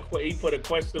put a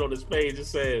question on his page that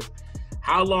says,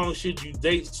 "How long should you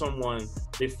date someone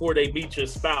before they meet your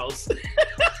spouse?"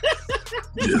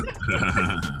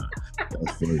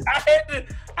 That's funny.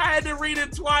 I had to read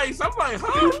it twice. I'm like,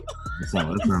 huh?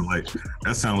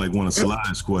 That sound like one of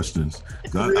Sly's questions.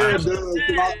 Yeah, it does.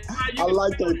 I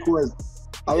like that question.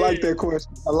 I like that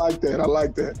question. I like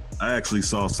that. I actually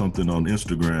saw something on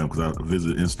Instagram because I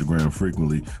visit Instagram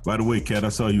frequently. By the way, Kat, I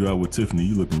saw you out with Tiffany.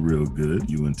 You looking real good.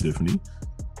 You and Tiffany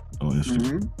on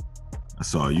Instagram. Mm-hmm. I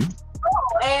saw you.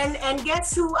 Oh, and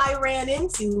guess who I ran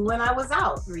into when I was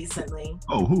out recently?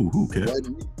 Oh, who, Kat?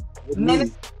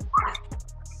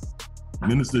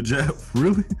 Minister Jeff,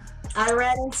 really? I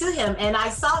ran into him, and I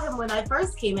saw him when I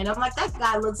first came in. I'm like, that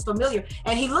guy looks familiar,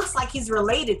 and he looks like he's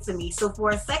related to me. So for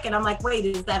a second, I'm like, wait,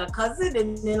 is that a cousin?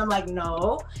 And then I'm like,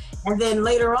 no. And then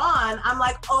later on, I'm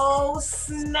like, oh,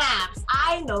 snaps.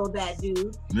 I know that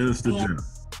dude. Minister Jeff.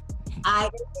 I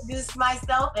introduced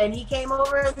myself, and he came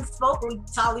over and spoke. We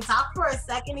talked for a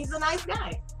second. He's a nice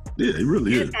guy. Yeah, he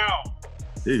really is.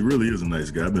 He really is a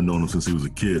nice guy. I've been knowing him since he was a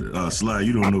kid. Sly,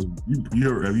 you don't know.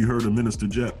 Have you heard of Minister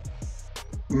Jeff?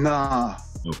 Nah.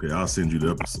 Okay, I'll send you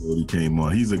the episode he came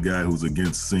on. He's a guy who's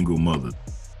against single mothers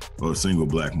or single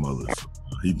black mothers.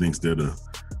 He thinks they're the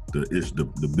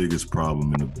biggest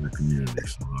problem in the black community.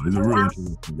 So he's a really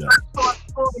interesting guy.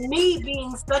 for me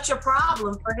being such a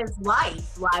problem for his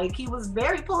life. Like, he was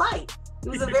very polite. He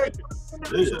was a very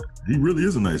individual. Yeah, he really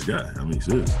is a nice guy. I mean,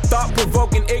 serious.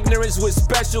 Thought-provoking ignorance with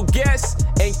special guests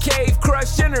and Cave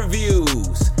Crush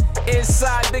interviews.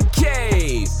 Inside the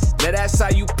Cave. Now that's how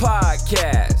you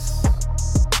podcast.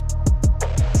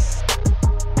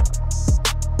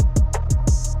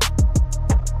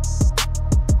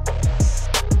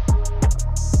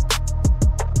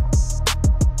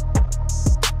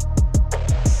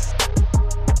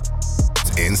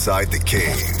 Inside the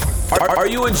Cave. Are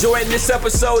you enjoying this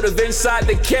episode of Inside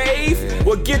the Cave?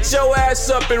 Well, get your ass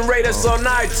up and rate us on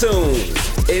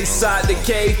iTunes. Inside the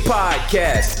Cave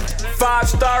Podcast. 5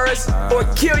 stars or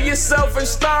kill yourself and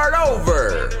start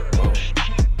over.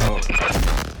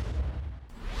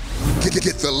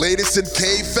 Get the latest in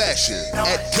cave fashion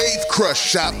at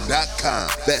cavecrushshop.com.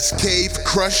 That's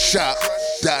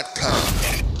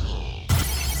cavecrushshop.com.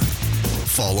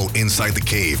 Follow Inside the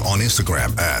Cave on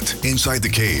Instagram at Inside the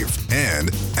Cave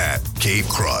and at Cave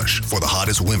Crush for the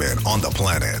hottest women on the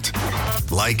planet.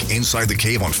 Like Inside the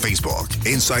Cave on Facebook,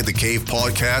 Inside the Cave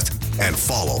Podcast, and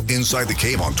follow Inside the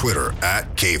Cave on Twitter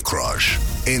at Cave Crush.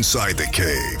 Inside the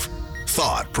Cave.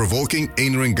 Thought-provoking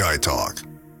ignorant guy talk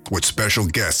with special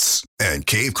guests and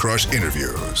Cave Crush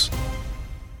interviews.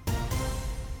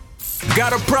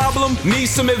 Got a problem? Need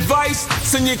some advice?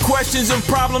 Send your questions and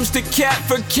problems to Cat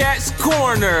for Cat's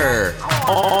Corner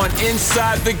on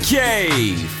Inside the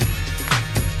Cave.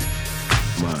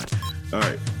 All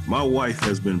right. My wife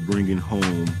has been bringing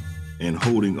home and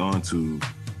holding on to.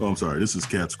 Oh, I'm sorry. This is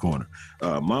Cat's Corner.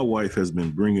 My wife has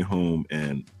been bringing home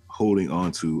and holding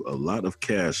on to a lot of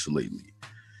cash lately.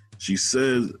 She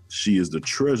says she is the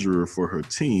treasurer for her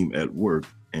team at work,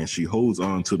 and she holds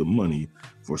on to the money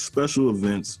for special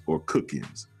events or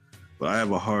cook-ins, but I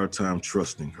have a hard time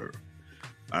trusting her.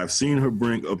 I've seen her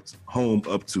bring home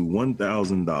up to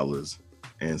 $1,000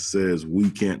 and says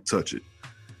we can't touch it.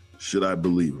 Should I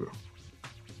believe her?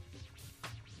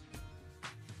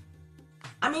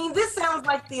 I mean, this sounds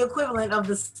like the equivalent of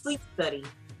the sleep study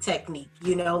technique,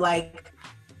 you know, like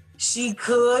she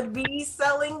could be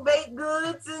selling baked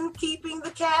goods and keeping the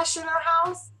cash in her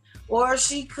house. Or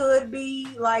she could be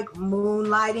like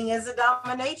moonlighting as a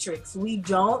dominatrix. We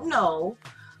don't know.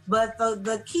 But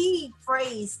the key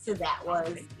phrase to that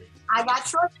was, I got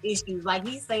trust issues. Like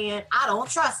he's saying, I don't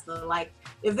trust her. Like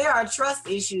if there are trust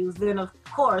issues, then of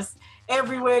course,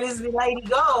 everywhere this lady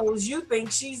goes, you think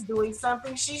she's doing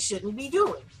something she shouldn't be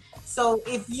doing. So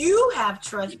if you have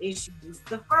trust issues,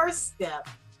 the first step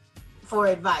for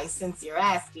advice, since you're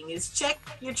asking, is check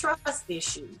your trust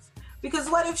issues. Because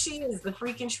what if she is the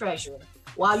freaking treasurer?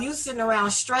 While you sitting around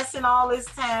stressing all this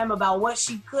time about what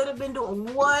she could have been doing,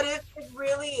 what if it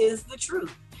really is the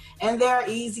truth? And there are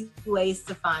easy ways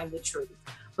to find the truth.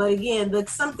 But again,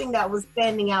 something that was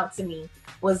standing out to me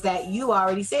was that you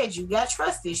already said you got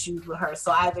trust issues with her.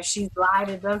 So either she's lied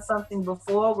and done something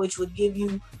before, which would give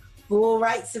you full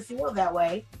rights to feel that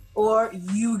way, or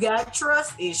you got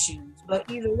trust issues. But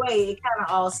either way, it kind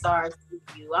of all starts with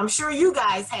you. I'm sure you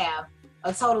guys have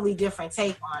a totally different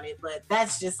take on it, but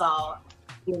that's just all,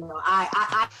 you know,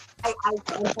 I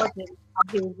unfortunately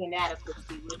his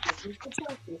inadequacy with the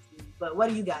trust issues. But what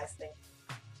do you guys think?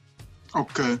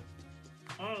 Okay.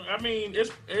 I mean,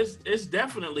 it's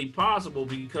definitely possible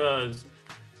because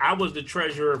I was the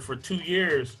treasurer for 2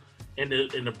 years and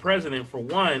the president for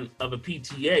one of a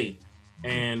PTA,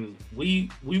 and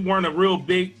we weren't a real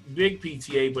big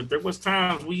PTA, but there was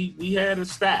times we had a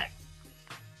stack.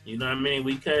 You know what I mean?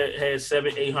 We had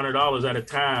 $700-800 at a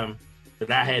time that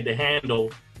I had to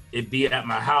handle. It be at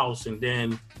my house, and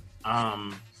then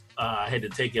I had to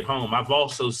take it home. I've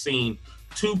also seen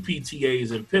 2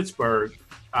 PTAs in Pittsburgh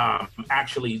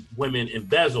actually women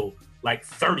embezzle like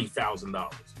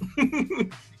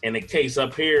 $30,000. And the case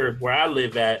up here where I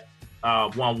live at,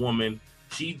 one woman,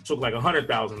 she took like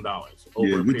 $100,000.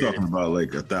 Yeah, we're talking about like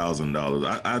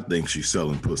 $1,000. I think she's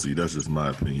selling pussy. That's just my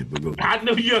opinion. But go I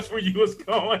knew that's where you was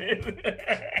going.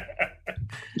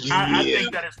 I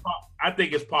think that I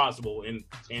think it's possible, and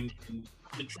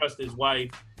to trust his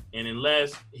wife, and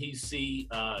unless he see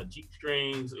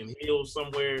G-strings and heels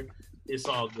somewhere, it's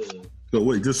all good. So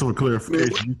wait, just for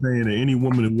clarification, you saying that any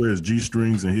woman that wears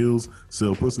G-strings and heels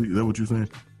sell pussy? Is that what you're saying?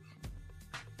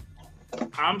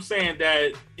 I'm saying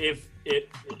that if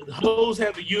hoes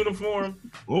have a uniform,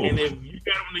 and if you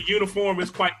got on the uniform,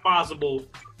 it's quite possible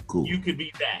you could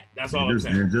be that. That's all I'm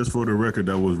saying. And just for the record,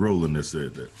 that was Roland that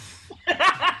said that.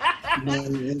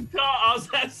 No, all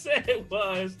I said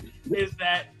is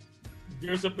that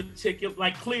there's a particular,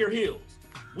 like clear heels.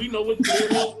 We know what clear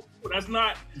heels. That's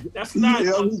not.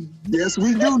 Yes,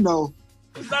 we do know.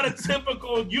 It's not a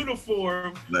typical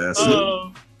uniform.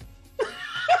 That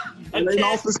ain't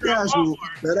office casual.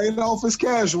 That ain't office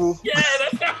casual. Yeah,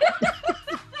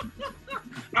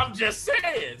 I'm just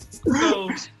saying. So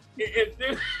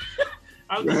if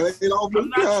I'm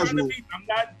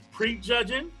not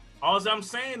prejudging. All I'm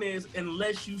saying is,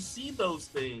 unless you see those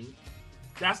things,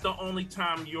 that's the only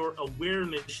time your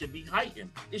awareness should be heightened.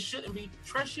 It shouldn't be.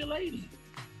 Trust your lady.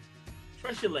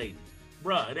 Trust your lady.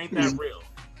 Bruh, it ain't that real.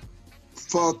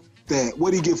 Fuck that.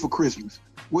 What did he get for Christmas?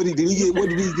 What did he get for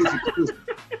Christmas?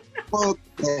 Fuck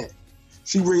that.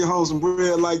 She bring home some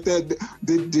bread like that.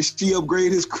 Did she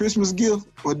upgrade his Christmas gift,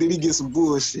 or did he get some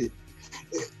bullshit?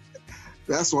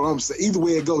 That's what I'm saying. Either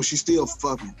way it goes, she's still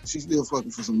fucking. She's still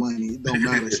fucking for some money. It don't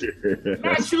matter.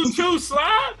 Not you too,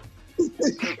 Slide.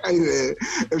 Hey man,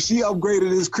 if she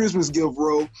upgraded his Christmas gift,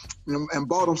 bro, and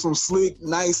bought him some slick,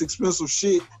 nice, expensive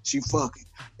shit, she fucking.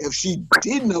 If she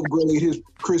didn't upgrade his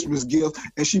Christmas gift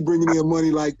and she bringing in money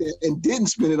like that and didn't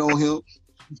spend it on him,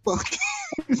 fucking.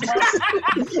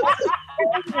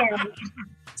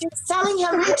 She's telling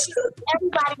him that she wants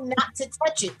everybody not to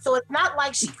touch it. So it's not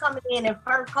like she coming in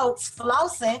fur coats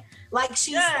flossing. Like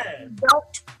she's saying,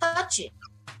 don't touch it.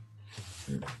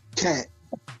 Cat,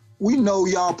 we know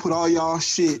y'all put all y'all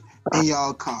shit in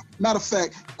y'all car. Matter of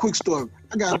fact, quick story.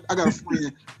 I got a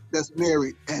friend that's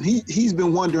married, and he's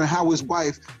been wondering how his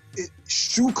wife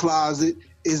shoe closet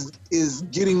is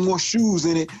getting more shoes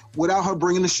in it without her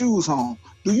bringing the shoes home.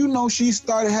 Do you know she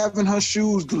started having her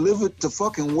shoes delivered to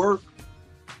fucking work?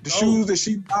 The shoes that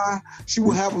she buy, she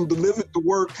will have them delivered to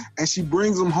work, and she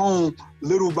brings them home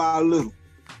little by little.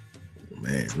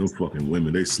 Man, those fucking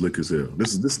women, they slick as hell.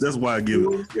 That's why I give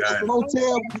it. Don't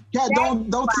tell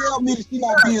me that she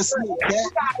not being slick,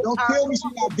 Cat. Don't tell me she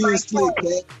not being slick,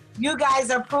 Cat. You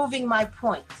guys are proving my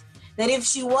point. That if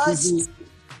she was,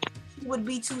 she would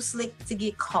be too slick to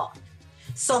get caught.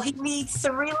 So he needs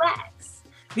to relax.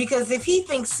 Because if he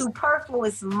thinks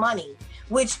superfluous money,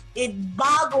 which it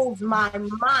boggles my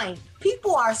mind,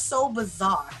 people are so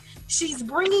bizarre. She's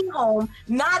bringing home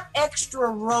not extra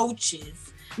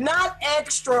roaches, not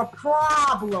extra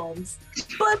problems,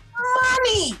 but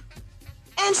money.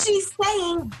 And she's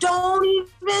saying, don't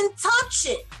even touch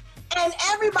it. And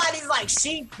everybody's like,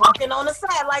 she fucking on the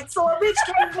side. Like, so a bitch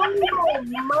can't bring home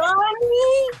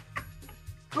money?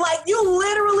 Like,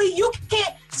 you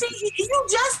can't, see, you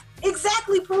just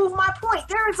exactly proved my point.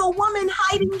 There is a woman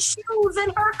hiding shoes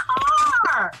in her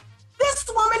car. This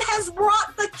woman has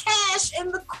brought the cash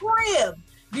in the crib.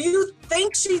 Do you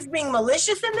think she's being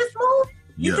malicious in this move?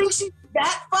 You think she's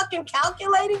that fucking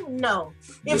calculating? No.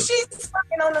 If she's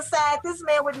fucking on the side, this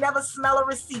man would never smell a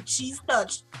receipt she's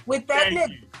touched with that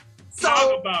nigga. So,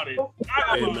 talk about it.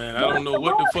 Hey man, I don't know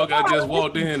what the fuck I just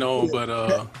walked in on, but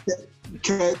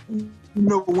Cat, you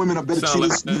know women are better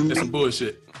cheaters. That's some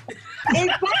bullshit.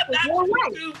 Exactly, you're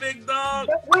right. You big dog.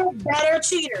 We're better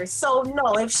cheaters. So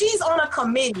no, if she's on a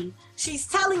committee, she's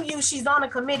telling you she's on a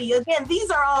committee. Again,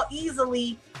 these are all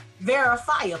easily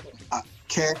verifiable.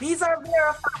 Cat, these are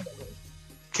verifiable.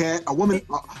 Cat, a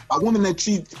woman that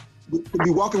cheats would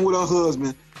be walking with her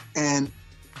husband and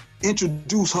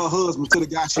introduce her husband to the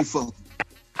guy she fucking.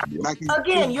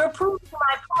 Again, you're proving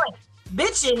my point.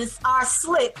 Bitches are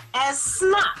slick as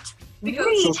snot. We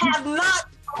have not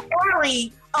to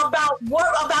worry about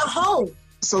home.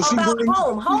 So she bringing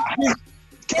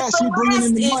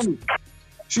in the money.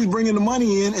 She's bringing the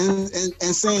money in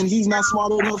and saying he's not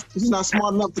smart enough. He's not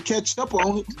smart enough to catch up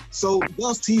on it. So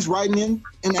thus he's writing in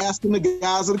and asking the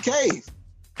guys of the cave.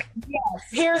 Yes,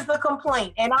 here's the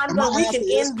complaint, and I know we can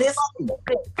end this.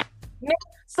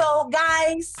 So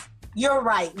guys, you're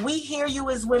right. We hear you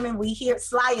as women. We hear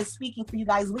Sly is speaking for you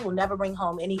guys. We will never bring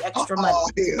home any extra money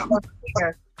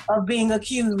of being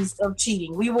accused of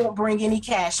cheating. We won't bring any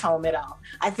cash home at all.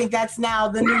 I think that's now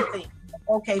the new thing.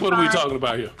 Okay, what are we talking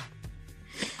about here?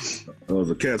 That was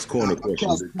a Cat's Corner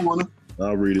question.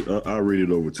 I'll read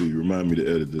it over to you. Remind me to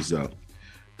edit this out.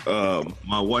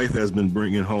 My wife has been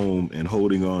bringing home and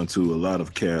holding on to a lot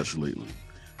of cash lately.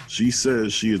 She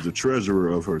says she is the treasurer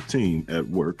of her team at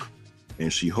work,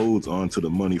 and she holds on to the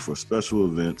money for special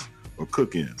events or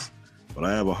cook-ins. But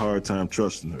I have a hard time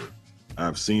trusting her.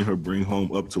 I've seen her bring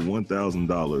home up to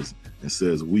 $1,000 and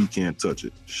says we can't touch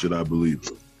it. Should I believe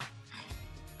her?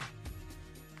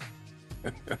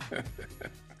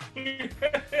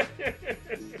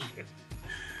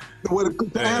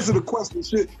 To answer the question,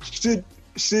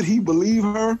 should he believe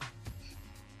her?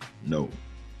 No.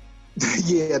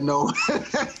 Yeah, no.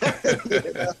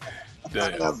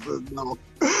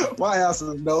 My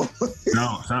answer is no.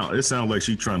 It sounds like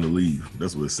she's trying to leave.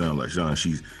 That's what it sounds like, Sean.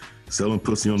 She's selling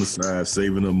pussy on the side,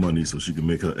 saving her money so she can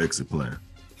make her exit plan.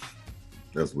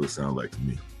 That's what it sounds like to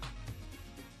me.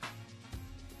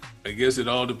 I guess it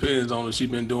all depends on if she's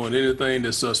been doing anything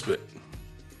that's suspect.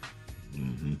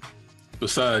 Mm-hmm.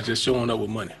 Besides just showing up with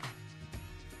money.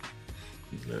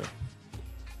 Yeah.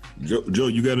 Joe,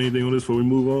 you got anything on this before we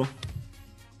move on?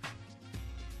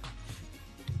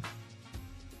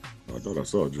 I thought I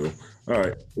saw Joe. All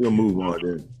right, we'll move on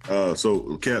then.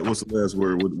 So, Kat, what's the last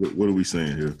word? What are we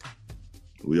saying here?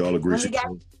 We all agree.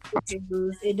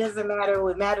 It doesn't matter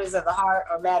what matters of the heart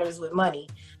or matters with money.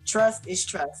 Trust is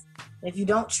trust. If you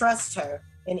don't trust her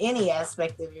in any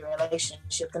aspect of your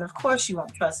relationship, then of course you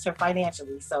won't trust her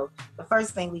financially. So the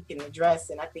first thing we can address,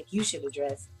 and I think you should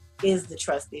address, is the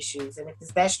trust issues. And if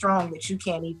it's that strong that you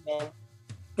can't even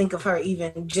think of her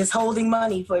even just holding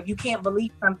money for, if you can't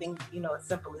believe something, as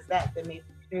simple as that, then maybe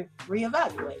you should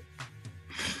reevaluate.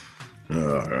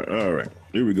 All right.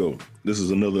 Here we go. This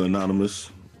is another anonymous.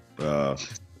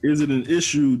 Is it an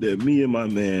issue that me and my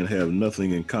man have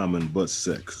nothing in common but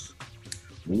sex?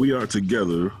 When we are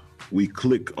together, we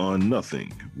click on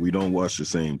nothing. We don't watch the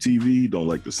same TV, don't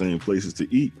like the same places to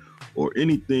eat, or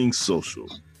anything social.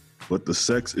 But the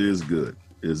sex is good.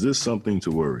 Is this something to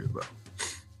worry about?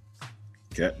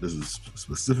 Kat, this is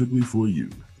specifically for you.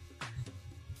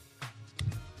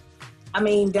 I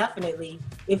mean, definitely.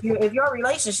 If your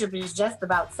relationship is just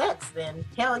about sex, then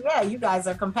hell yeah, you guys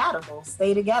are compatible.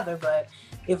 Stay together. But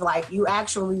if you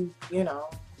actually,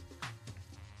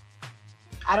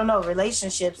 I don't know,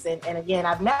 relationships, and again,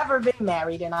 I've never been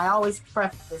married, and I always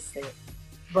preface it,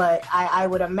 but I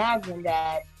would imagine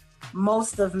that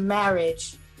most of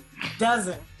marriage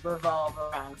doesn't revolve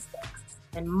around sex.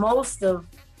 And most of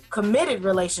committed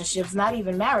relationships, not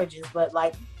even marriages, but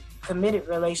committed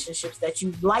relationships that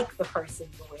you like the person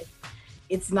you're with,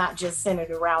 it's not just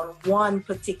centered around one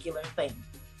particular thing.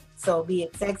 So be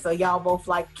it sex, or y'all both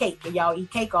like cake and y'all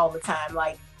eat cake all the time,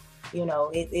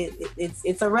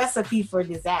 it's a recipe for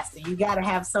disaster. You got to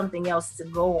have something else to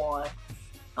go on.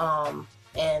 I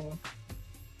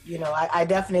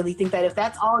definitely think that if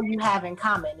that's all you have in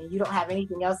common and you don't have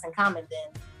anything else in common,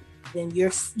 then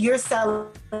you're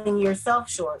selling yourself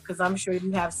short, because I'm sure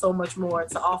you have so much more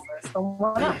to offer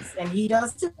someone else, and he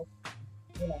does too.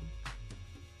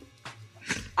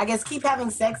 I guess keep having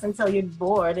sex until you're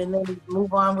bored, and then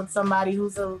move on with somebody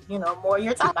who's more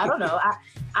your type. I don't know.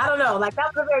 I don't know. That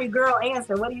was a very girl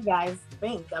answer. What do you guys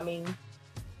think? I mean,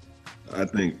 I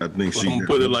think she. I'm gonna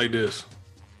put it like this: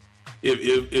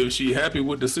 if she happy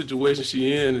with the situation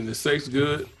she in and the sex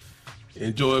good,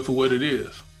 enjoy it for what it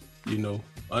is.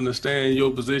 Understand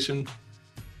your position.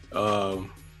 If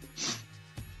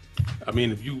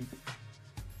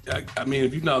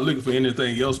you're not looking for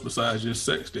anything else besides just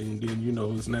sex, then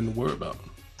there's nothing to worry about.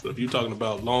 So if you're talking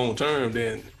about long term,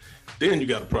 then you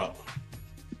got a problem.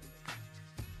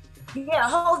 Yeah,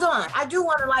 hold on. I do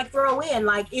want to throw in,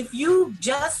 if you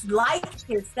just like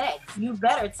his sex, you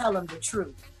better tell him the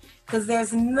truth, because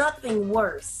there's nothing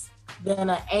worse than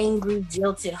an angry,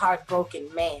 jilted, heartbroken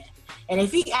man. And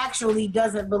if he actually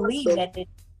doesn't believe that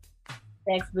it's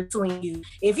sex between you,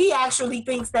 if he actually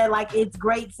thinks that it's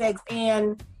great sex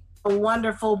and a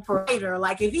wonderful parader,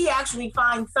 if he actually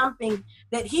finds something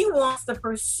that he wants to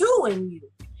pursue in you,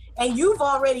 and you've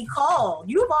already called,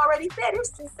 you've already said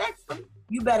it's just sex for me,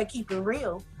 you better keep it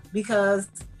real, because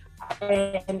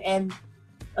and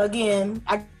again,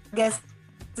 I guess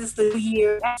this the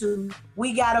year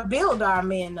we gotta build our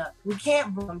men up. We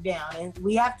can't bring them down, and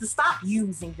we have to stop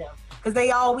using them, because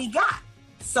they all we got.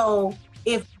 So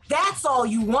if that's all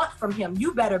you want from him,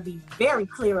 you better be very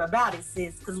clear about it,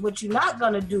 sis, because what you're not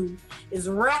gonna do is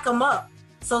rack him up.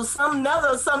 So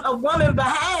a woman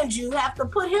behind you have to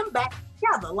put him back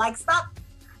together. Stop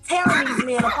tearing these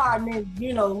men apart and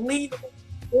then, leave him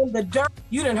in the dirt.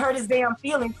 You done hurt his damn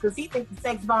feelings because he thinks a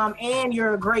sex bomb and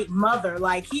you're a great mother.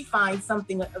 He finds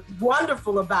something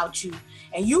wonderful about you,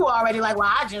 and you already well,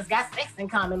 I just got sex in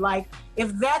common.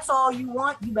 If that's all you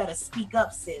want, you better speak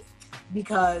up, sis,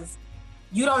 because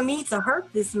you don't need to hurt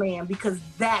this man, because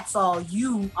that's all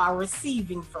you are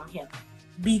receiving from him.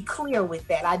 Be clear with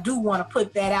that. I do want to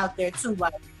put that out there too.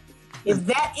 If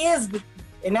that is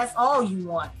and that's all you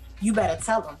want, you better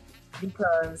tell him.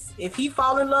 Because if he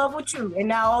fall in love with you and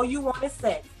now all you want is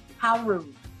sex, how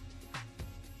rude.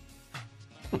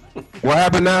 What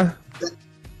happened now?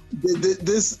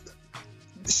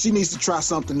 She needs to try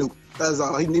something new. That's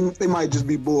all. They might just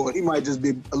be bored. He might just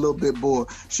be a little bit bored.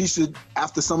 She should,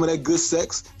 after some of that good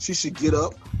sex, she should get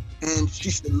up and she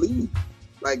should leave.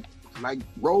 Like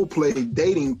role play,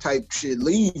 dating type shit.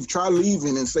 Leave. Try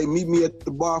leaving and say, meet me at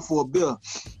the bar for a beer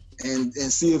and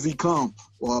see if he come,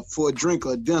 or for a drink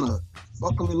or dinner.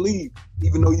 Fuck him and leave.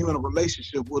 Even though you're in a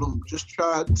relationship with him, just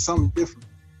try something different.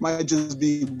 might just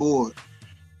be bored.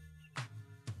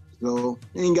 So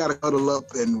you ain't gotta cuddle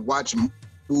up and watch a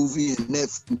movie and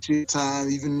Netflix and shit time,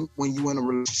 even when you in a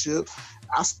relationship.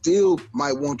 I still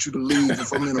might want you to leave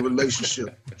if I'm in a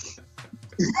relationship.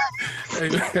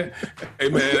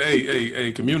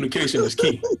 Hey, communication is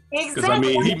key. Because I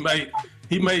mean,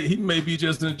 he may be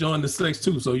just enjoying the sex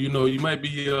too. So you might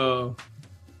be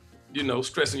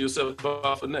stressing yourself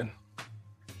out for nothing.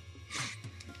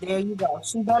 There you go.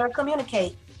 She better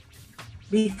communicate,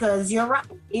 because you're right.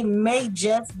 It may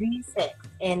just be sex,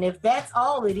 and if that's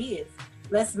all it is,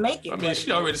 let's make it. I mean,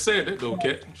 she already said that though,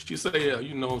 Kat. She said, yeah,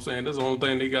 you know what I'm saying? That's the only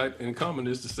thing they got in common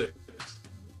is the sex.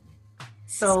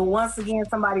 So once again,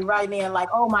 somebody writing in like,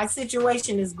 oh, my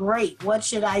situation is great. What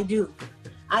should I do?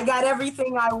 I got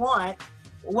everything I want.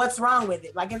 What's wrong with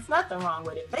it? Like, it's nothing wrong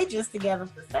with it. They just together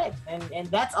for sex, and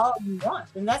that's all you want.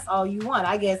 And that's all you want.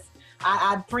 I guess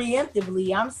I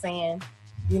preemptively, I'm saying,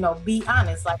 be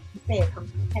honest. Like you said,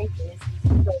 communication.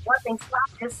 So one thing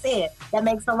Scott just said, that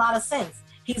makes a lot of sense.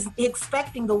 He's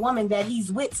expecting the woman that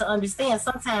he's with to understand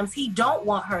sometimes he don't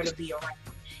want her to be around.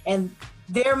 And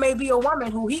there may be a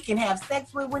woman who he can have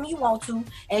sex with when he wants to,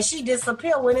 and she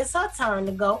disappear when it's her turn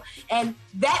to go. And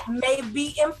that may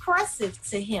be impressive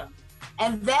to him.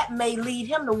 And that may lead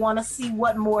him to want to see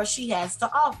what more she has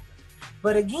to offer.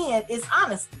 But again, it's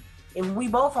honesty. If we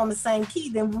both on the same key,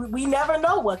 then we never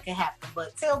know what can happen.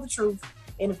 But tell the truth.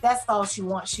 And if that's all she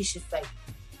wants, she should say it.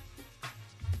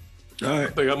 All right.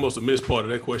 I think I must have missed part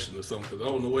of that question or something, because I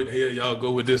don't know where the hell y'all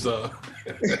go with this. What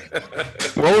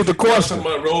was the question?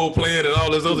 Talking about role playing and all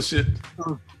this other shit.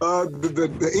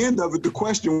 The end of it, the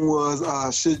question was,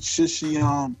 should she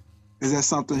is that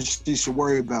something she should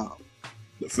worry about?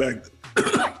 The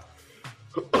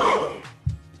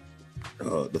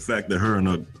fact that her and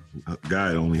a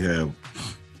guy only have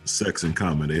sex in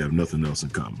common, they have nothing else in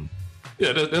common.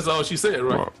 Yeah, that's all she said,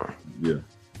 right? Yeah.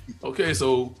 Okay,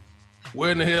 so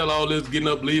where in the hell all this getting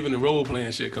up, leaving, and role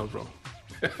playing shit come from?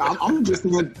 I'm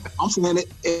saying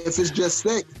if it's just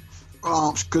sex,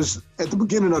 because at the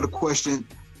beginning of the question,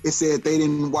 it said they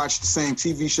didn't watch the same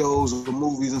TV shows or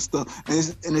movies and stuff,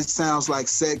 and it sounds like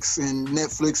sex and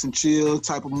Netflix and chill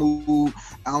type of mood.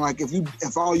 And I'm like,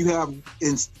 if all you have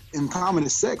in common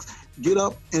is sex, get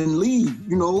up and leave.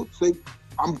 Say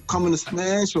I'm coming to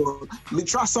smash, or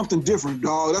try something different,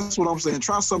 dog. That's what I'm saying.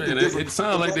 Try something different. It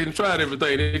sounds like they done tried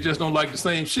everything. They just don't like the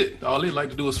same shit. All they like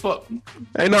to do is fuck.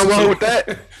 Ain't nothing wrong with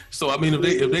that. So I mean,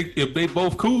 if they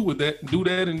both cool with that, do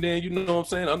that, and then you know what I'm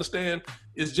saying. Understand,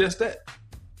 it's just that.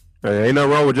 Hey, ain't nothing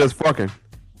wrong with just fucking.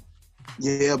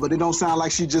 Yeah, but it don't sound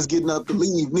like she just getting up to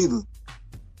leave neither.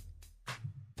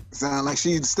 It sound like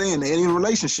she's staying there. Ain't in a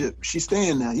relationship. She's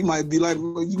staying there. You might be like,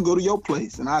 well, you can go to your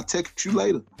place, and I'll text you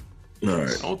later. All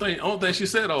right. I don't think she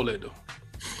said all that though.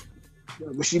 Yeah,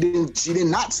 but she did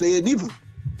not say it either.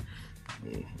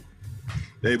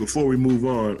 Hey, before we move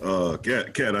on,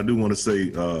 Kat, I do want to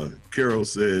say, Carol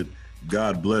said,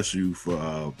 God bless you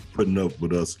for putting up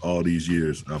with us all these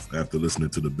years after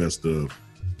listening to the best of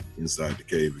Inside the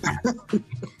Cave again.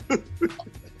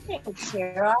 Thank you,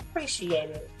 Carol. I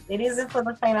appreciate it. It isn't for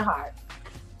the faint of heart.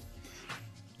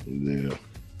 Yeah,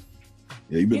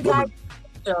 you've been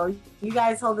you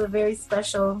guys hold a very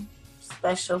special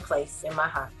place in my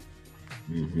heart.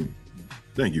 Mm-hmm.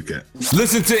 Thank you, Kat.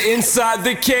 Listen to Inside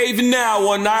the Cave now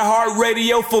on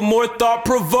iHeartRadio for more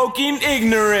thought-provoking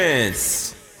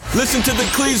ignorance. Listen to the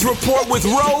Cleese Report with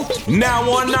Ro now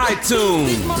on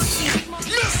iTunes.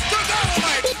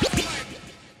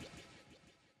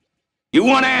 You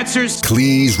want answers?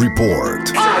 Cleese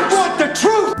Report. I want the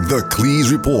truth. The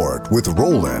Cleese Report with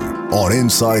Roland on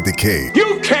Inside the Cave.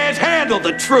 You can't handle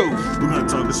the truth. We're going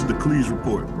to talk. This is the Cleese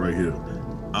Report right here.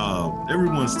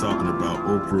 Everyone's talking about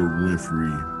Oprah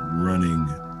Winfrey running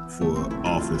for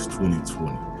office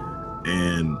 2020.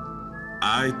 And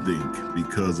I think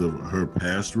because of her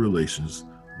past relations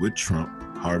with Trump,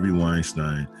 Harvey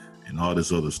Weinstein, and all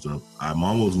this other stuff, I'm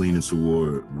almost leaning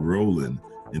toward Roland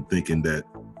and thinking that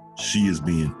she is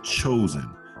being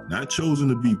chosen, not chosen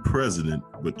to be president,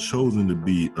 but chosen to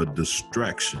be a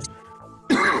distraction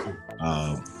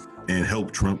and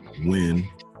help Trump win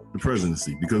the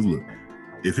presidency. Because look,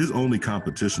 if his only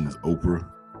competition is Oprah,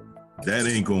 that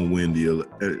ain't gonna win the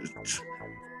election.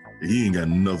 He ain't got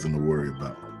nothing to worry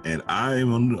about. And I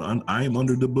am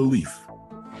under the belief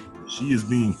she is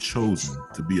being chosen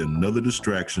to be another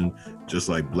distraction, just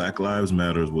like Black Lives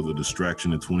Matter was a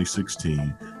distraction in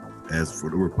 2016, as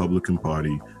for the Republican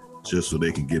Party, just so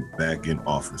they can get back in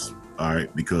office. All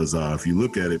right, because if you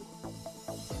look at it,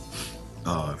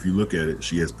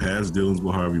 she has past dealings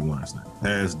with Harvey Weinstein,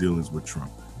 past dealings with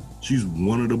Trump. She's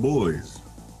one of the boys.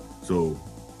 So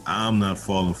I'm not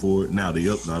falling for it. Now,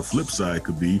 the flip side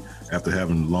could be, after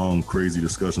having long, crazy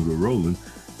discussions with Roland,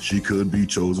 she could be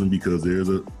chosen because there's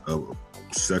a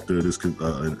sector of this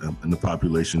in the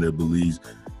population that believes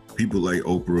people like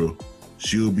Oprah,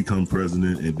 she'll become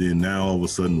president, and then now all of a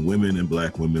sudden women and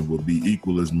black women will be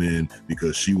equal as men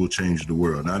because she will change the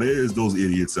world. Now, there's those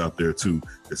idiots out there, too,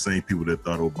 the same people that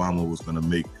thought Obama was going to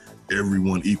make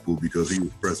everyone equal because he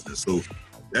was president. So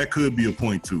that could be a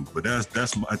point, too. But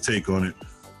that's my take on it.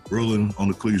 Roland on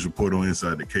the Cleves Report on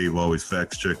Inside the Cave always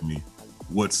facts check me.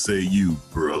 What say you,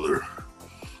 brother?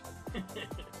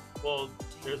 Well,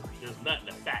 there's nothing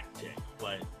to fact check,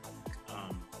 but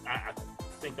I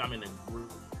think I'm in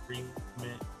agreement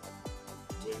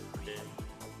with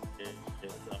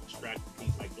abstract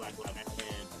piece like Black Lives Matter.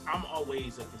 And I'm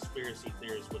always a conspiracy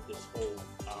theorist with this whole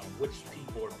which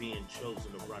people are being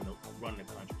chosen to run the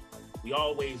country. We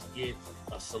always get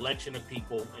a selection of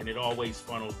people, and it always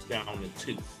funnels down to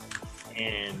two.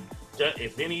 And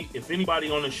if anybody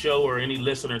on the show or any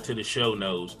listener to the show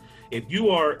knows, if you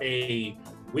are a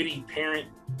witty parent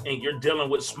and you're dealing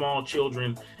with small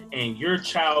children and your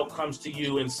child comes to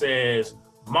you and says,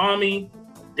 "Mommy,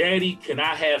 Daddy, can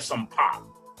I have some pop?"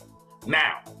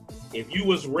 Now, if you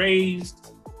was raised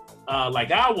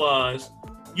like I was,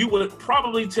 you would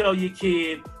probably tell your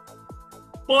kid,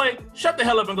 "Boy, shut the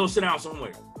hell up and go sit down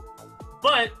somewhere."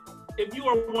 But if you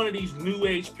are one of these new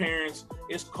age parents,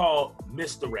 it's called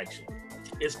misdirection.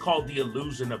 It's called the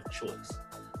illusion of choice.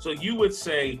 So you would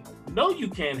say, "No, you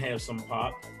can't have some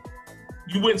pop."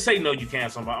 You wouldn't say, "No, you can't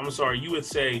have some pop." I'm sorry. You would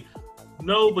say,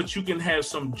 "No, but you can have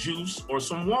some juice or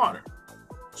some water."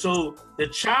 So the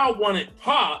child wanted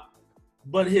pop,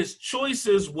 but his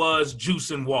choices was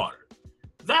juice and water.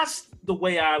 That's the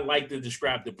way I like to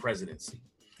describe the presidency.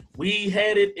 We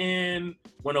had it in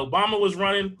when Obama was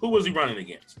running. Who was he running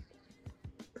against?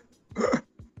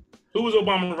 Who was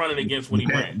Obama running against when he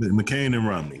ran? McCain and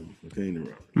Romney.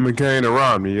 McCain and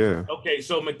Romney, yeah. Okay,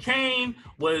 so McCain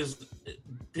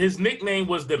his nickname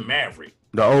was the Maverick.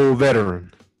 The old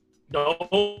veteran.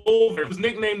 His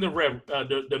nickname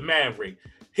the Maverick.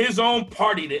 His own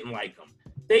party didn't like him.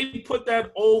 They put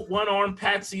that old one-armed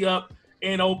patsy up,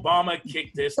 and Obama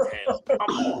kicked his tail. Come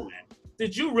on, man.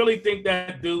 Did you really think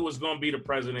that dude was going to be the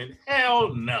president?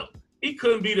 Hell no. He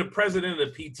couldn't be the president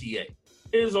of the PTA.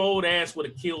 His old ass would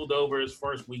have killed over his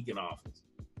first week in office.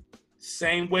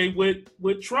 Same way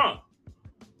with Trump.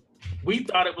 We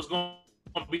thought it was going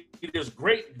to be this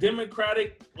great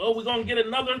Democratic, well, we're going to get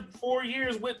another 4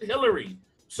 years with Hillary.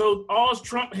 So all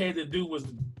Trump had to do was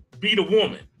beat a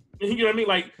woman. You know what I mean?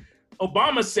 Like,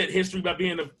 Obama set history by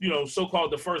being the,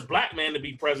 so-called the first black man to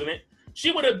be president.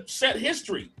 She would have set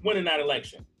history winning that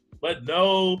election. But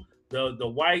no, the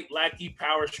white lackey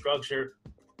power structure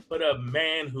put a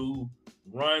man who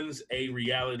runs a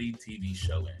reality TV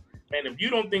show in. And if you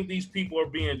don't think these people are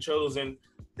being chosen,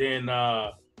 then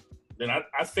I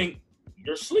think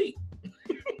you're asleep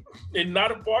and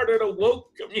not a part of the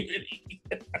woke community.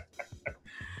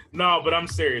 No, but I'm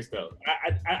serious though.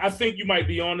 I think you might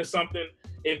be onto something.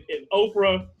 If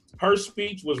Oprah, her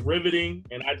speech was riveting,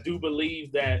 and I do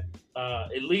believe that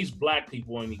at least black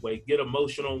people anyway get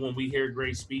emotional when we hear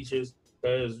great speeches,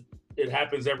 because it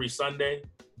happens every Sunday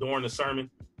during the sermon,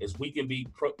 is we can be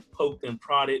poked and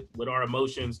prodded with our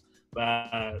emotions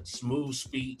by smooth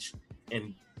speech,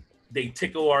 and they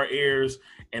tickle our ears,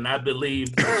 and I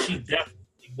believe that she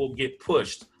definitely will get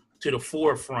pushed to the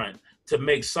forefront to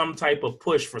make some type of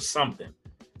push for something.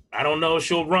 I don't know if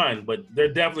she'll run, but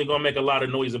they're definitely going to make a lot of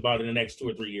noise about it in the next 2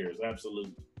 or 3 years.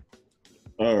 Absolutely.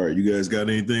 All right. You guys got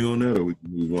anything on that? Or we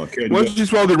want to What's she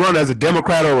supposed to run, as a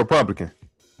Democrat or Republican?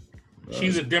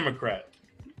 She's a Democrat.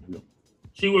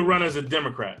 She would run as a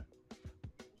Democrat.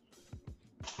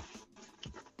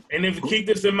 And if you keep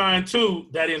this in mind, too,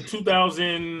 that in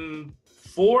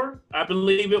 2004, I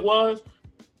believe it was,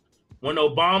 when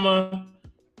Obama...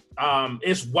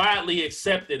 it's widely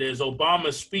accepted as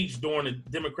Obama's speech during the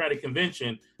Democratic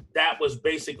convention. That was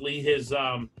basically his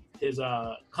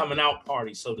coming out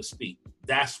party, so to speak.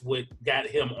 That's what got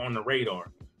him on the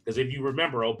radar. Because if you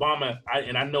remember, Obama,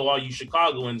 and I know all you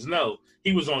Chicagoans know,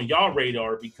 he was on y'all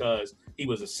radar because he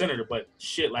was a senator. But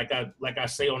shit, like I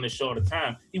say on this show all the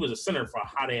time, he was a senator for a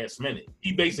hot ass minute.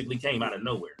 He basically came out of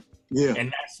nowhere. Yeah.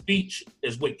 And that speech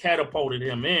is what catapulted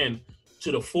him in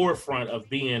to the forefront of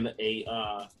being a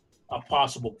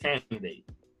possible candidate.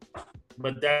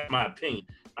 But that's my opinion.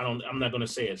 I'm not going to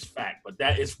say it's fact, but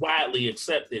that is widely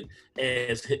accepted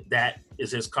as that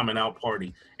is his coming out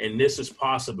party. And this is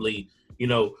possibly,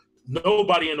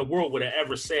 nobody in the world would have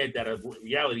ever said that a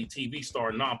reality TV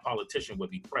star, non-politician, would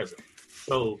be president.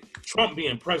 So Trump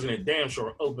being president damn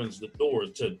sure opens the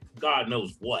doors to God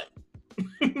knows what.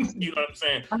 You know what I'm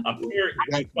saying?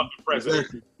 American fucking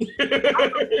president.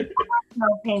 My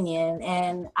opinion,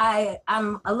 and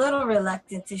I'm a little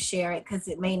reluctant to share it because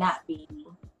it may not be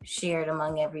shared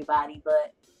among everybody,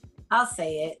 but I'll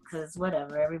say it because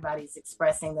whatever, everybody's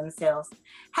expressing themselves.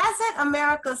 Hasn't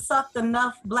America sucked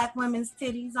enough black women's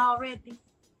titties already?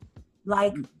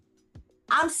 Like,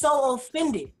 I'm so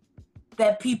offended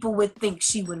that people would think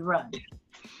she would run.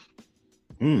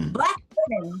 Black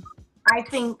women, I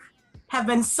think, have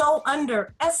been so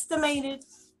underestimated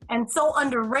and so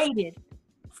underrated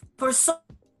for so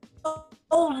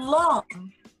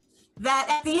long that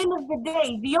at the end of the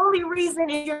day, the only reason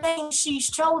if you're saying she's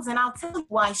chosen, I'll tell you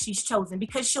why she's chosen,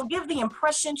 because she'll give the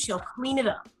impression she'll clean it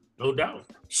up. No doubt.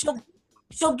 She'll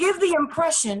give the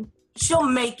impression she'll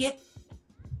make it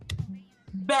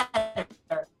better.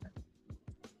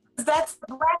 That's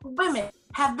what black women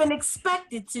have been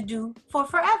expected to do for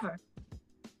forever.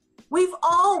 We've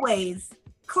always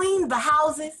cleaned the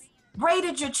houses,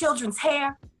 braided your children's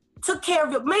hair, took care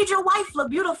of it, made your wife look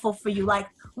beautiful for you. Like,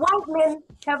 white men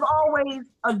have always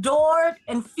adored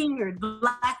and feared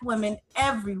black women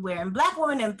everywhere. And black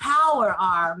women empower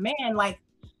our man. Like,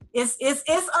 it's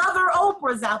other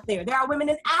Oprahs out there. There are women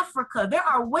in Africa. There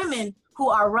are women who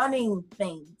are running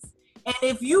things. And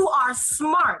if you are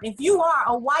smart, if you are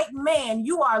a white man,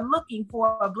 you are looking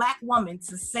for a black woman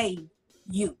to save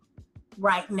you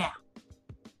right now.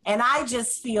 And I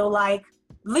just feel like,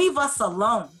 leave us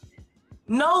alone.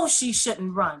 No, she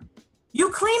shouldn't run. You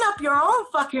clean up your own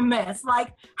fucking mess.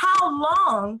 Like, how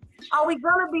long are we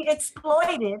gonna be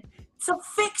exploited to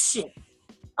fix shit?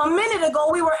 A minute ago,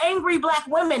 we were angry black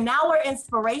women. Now we're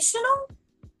inspirational?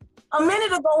 A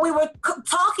minute ago, we were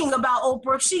talking about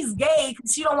Oprah. She's gay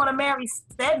because she don't want to marry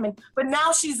Stedman. But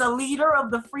now she's a leader of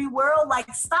the free world.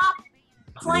 Like, stop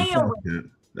playing with it.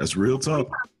 That's real talk.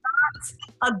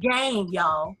 A game,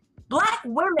 y'all. Black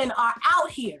women are out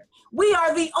here. We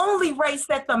are the only race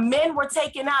that the men were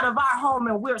taken out of our home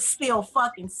and we're still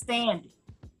fucking standing.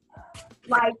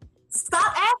 Like,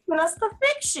 stop asking us to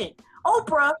fix shit.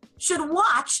 Oprah should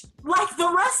watch like the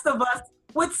rest of us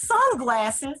with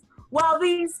sunglasses while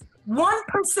these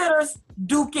 1%ers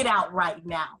duke it out right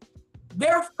now.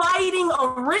 They're fighting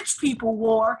a rich people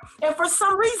war, and for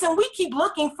some reason we keep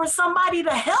looking for somebody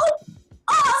to help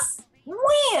us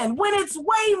win when it's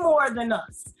way more than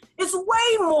us. It's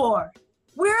way more.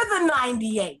 We're the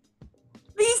 98.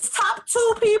 These top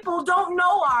 2 people don't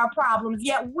know our problems,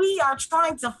 yet we are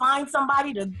trying to find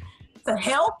somebody to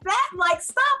help that. Like,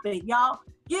 stop it, y'all.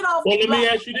 Get off. Well, let me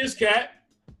ask you this, Kat.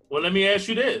 Well, let me ask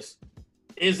you this.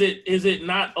 Is it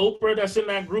not Oprah that's in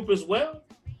that group as well?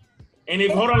 And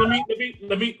if hold on, let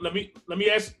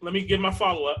me get my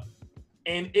follow up.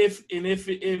 And if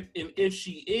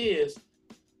she is,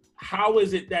 how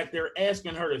is it that they're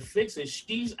asking her to fix it?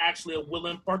 She's actually a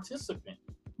willing participant.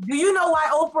 Do you know why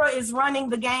Oprah is running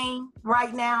the game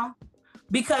right now?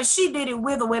 Because she did it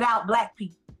with or without black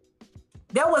people.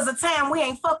 There was a time we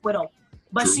ain't fuck with Oprah,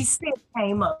 but she still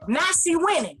came up. Now she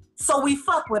winning, so we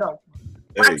fuck with Oprah.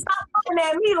 Hey. Like, stop looking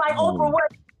at me like Oprah was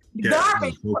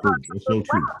garbage. That's so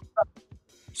true.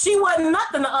 She wasn't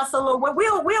nothing to us a little bit.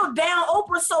 We'll down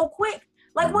Oprah so quick.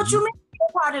 Like, what you mean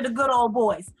you're part of the good old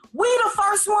boys? We the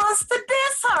first ones to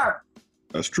diss her.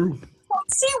 That's true.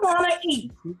 She wanna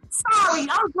eat. Sorry,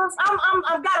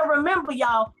 I've gotta remember,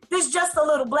 y'all. This just a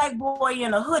little black boy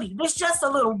in a hoodie. This just a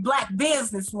little black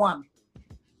businesswoman.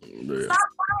 Yeah. Stop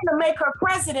trying to make her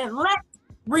president. Let's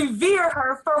revere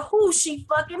her for who she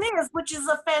fucking is, which is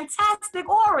a fantastic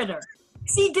orator.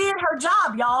 She did her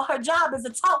job, y'all. Her job is a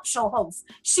talk show host.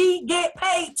 She get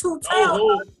paid to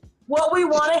tell us what we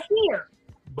want to hear.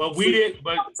 But we did,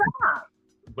 but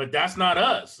that's not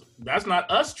us. That's not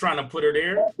us trying to put her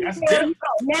there. That's them.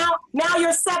 Now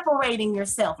you're separating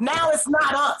yourself. Now it's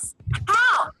not us.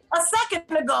 How? A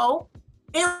second ago,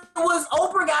 it was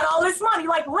Oprah got all this money.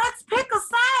 Like, let's pick a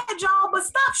side, y'all, but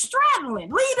stop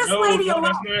straddling. Leave this lady alone.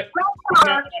 Let the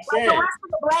rest of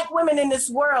the black women in this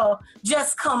world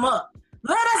just come up.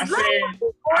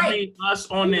 I mean us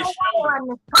on this show. Run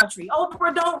this country.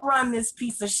 Oprah, don't run this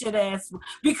piece of shit ass,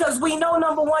 because we know,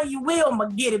 number one, you will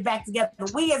get it back together.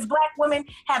 We as black women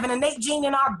have an innate gene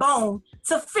in our bone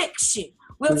to fix shit.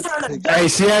 We'll turn it. Hey,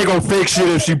 she ain't gonna fix shit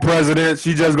if she president.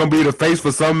 She just gonna be the face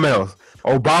for something else.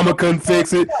 Obama couldn't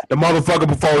fix it. The motherfucker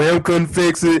before him couldn't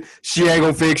fix it. She ain't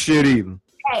gonna fix shit either.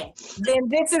 Hey, then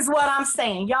this is what I'm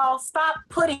saying. Y'all stop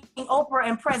putting Oprah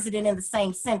and president in the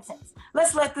same sentence.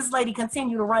 Let's let this lady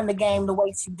continue to run the game the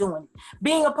way she's doing it.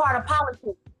 Being a part of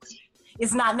politics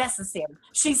is not necessary.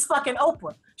 She's fucking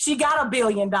Oprah. She got $1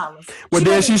 billion. Well,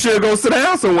 then she should go sit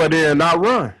down somewhere there and not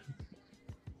run.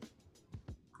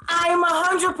 I'm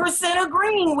 100%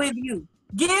 agreeing with you.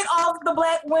 Get off the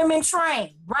black women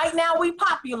train. Right now we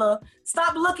popular.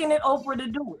 Stop looking at Oprah to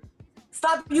do it.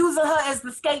 Stop using her as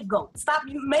the scapegoat. Stop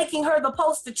making her the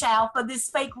poster child for this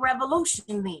fake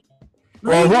revolution then.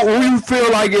 Well, who you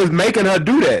feel like is making her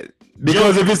do that?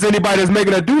 Because if it's anybody that's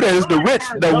making her do that, it's the rich,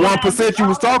 the 1% you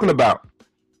was talking about.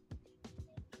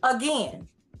 Again,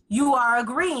 you are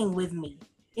agreeing with me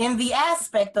in the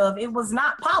aspect of it was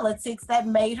not politics that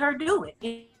made her do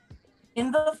it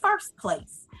in the first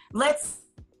place. Let's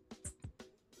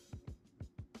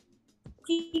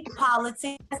keep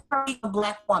politics as a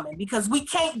black woman, because we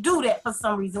can't do that for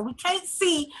some reason. We can't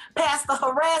see past the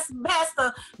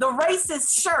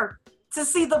racist shirt to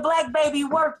see the black baby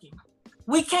working.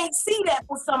 We can't see that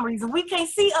for some reason. We can't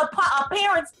see a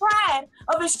parent's pride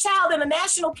of his child in a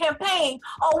national campaign.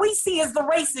 All we see is the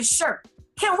racist shirt.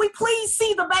 Can we please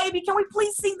see the baby? Can we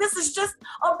please see this is just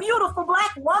a beautiful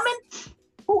black woman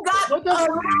who got a lot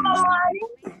of money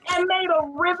and made a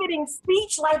riveting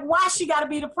speech? Like, why she got to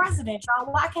be the president,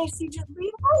 y'all? Why can't she just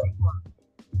be the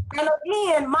Oprah? And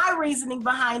again, my reasoning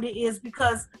behind it is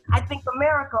because I think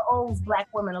America owes black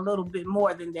women a little bit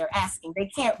more than they're asking. They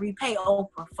can't repay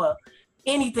Oprah for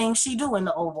anything she do in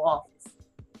the Oval Office.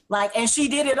 Like, and she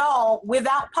did it all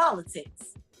without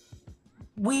politics.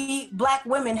 We black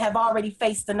women have already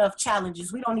faced enough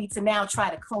challenges. We don't need to now try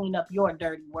to clean up your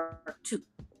dirty work too.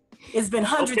 It's been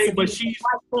hundreds of years.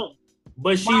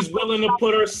 But she's willing to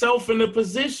put herself in the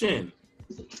position.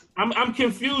 I'm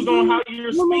confused on how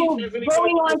your speech has anything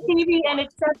going on TV and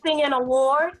accepting an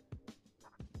award.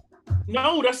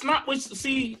 No, that's not what.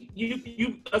 See,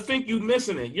 you. I think you're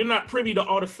missing it. You're not privy to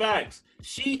all the facts.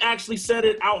 She actually said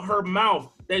it out her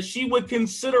mouth that she would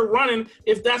consider running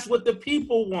if that's what the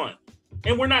people want.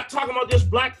 And we're not talking about just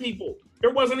black people. There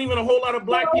wasn't even a whole lot of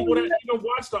black people that even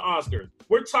watched the Oscars.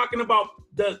 We're talking about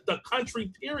the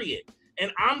country, period.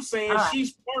 And I'm saying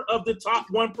she's part of the top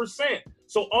 1%.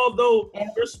 So although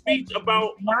her speech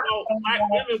about black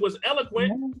women was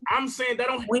eloquent, I'm saying that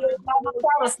don't. We're not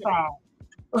satisfied.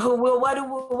 Well,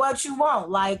 what you want?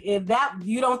 Like, if that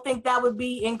you don't think that would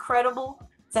be incredible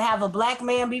to have a black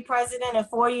man be president and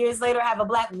 4 years later have a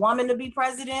black woman to be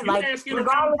president? You like, asking the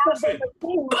wrong person.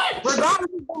 You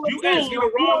asking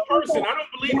the wrong person. I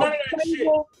don't believe none of that shit.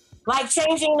 Like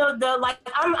changing the like,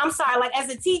 I'm sorry, like as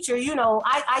a teacher, you know,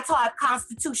 I taught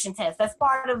Constitution tests. That's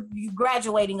part of you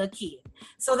graduating a kid.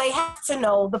 So they have to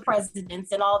know the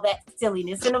presidents and all that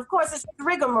silliness. And of course, it's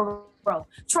rigmarole.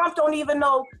 Trump don't even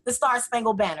know the Star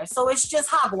Spangled Banner. So it's just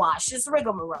hogwash. It's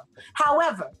rigmarole.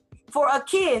 However, for a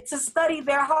kid to study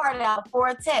their heart out for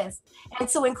a test and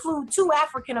to include 2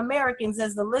 African Americans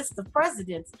as the list of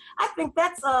presidents, I think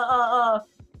that's a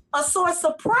source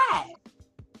of pride.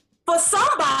 For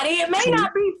somebody, it may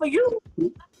not be for you,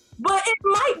 but it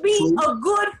might be a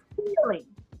good feeling.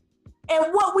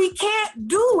 And what we can't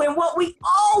do and what we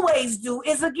always do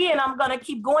is, again, I'm going to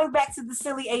keep going back to the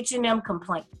silly H&M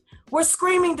complaint. We're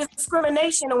screaming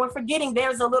discrimination and we're forgetting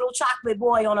there's a little chocolate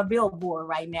boy on a billboard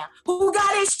right now who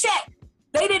got his check.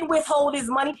 They didn't withhold his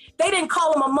money. They didn't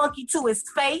call him a monkey to his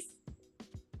face.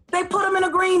 They put him in a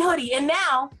green hoodie. And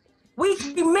now we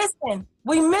missing.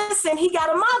 He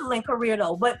got a modeling career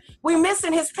though, but we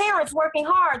missing his parents working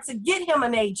hard to get him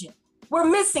an agent. We're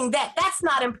missing that. That's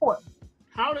not important.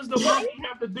 How does the money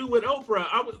have to do with Oprah?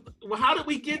 How did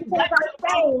we get back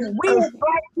to we as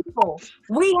black people,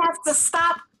 we have to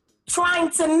stop trying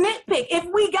to nitpick. If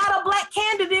we got a black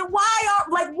candidate,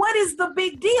 what is the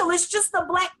big deal? It's just a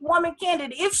black woman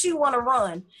candidate. If she want to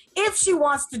run, if she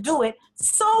wants to do it,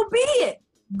 so be it.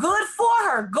 Good for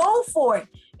her. Go for it.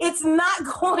 It's not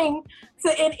going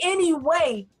to in any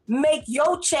way make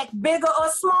your check bigger or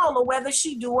smaller, whether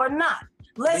she do or not.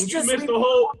 Let's just missed the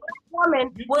whole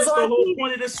woman was on the whole TV.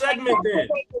 point of the segment then.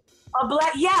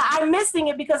 I'm missing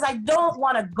it because I don't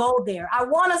want to go there. I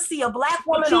want to see a black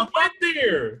woman. But you went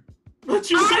there. But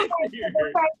you went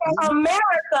there.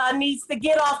 America needs to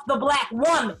get off the black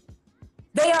woman.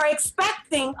 They are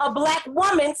expecting a black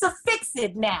woman to fix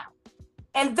it now.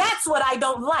 And that's what I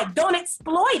don't like. Don't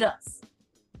exploit us.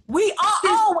 We are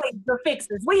always the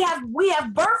fixers. We have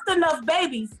birthed enough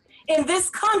babies in this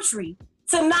country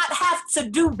to not have to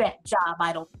do that job,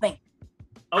 I don't think.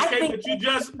 Okay,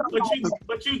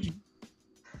 but you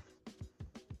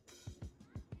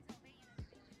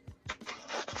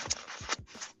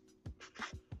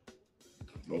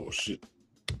Oh shit.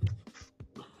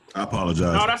 I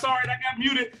apologize. No, that's all right.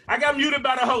 I got muted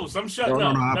by the host. I'm shutting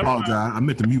up. No, I apologize. I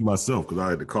meant to mute myself because I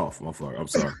had to cough. I'm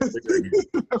sorry.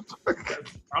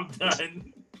 I'm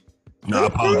done. No, I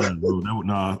apologize, bro.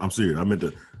 No, I'm serious. I meant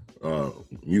to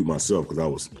mute myself because I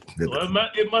was. Well,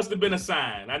 it must have been a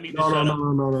sign. I need to shut up.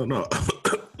 No.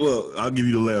 Well, I'll give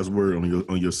you the last word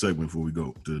on your segment before we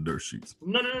go to the dirt sheets.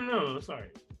 No. Sorry.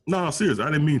 No, serious. I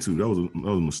didn't mean to. That was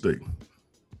a mistake.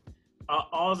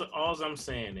 All I'm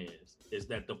saying is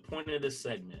that the point of this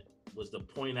segment was to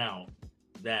point out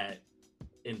that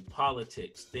in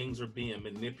politics, things are being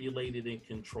manipulated and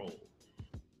controlled.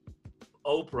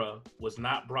 Oprah was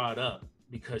not brought up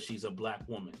because she's a black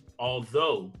woman,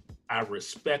 although I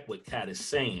respect what Kat is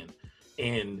saying.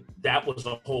 And that was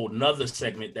a whole nother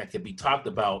segment that could be talked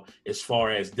about as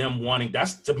far as them wanting,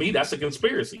 to me, that's a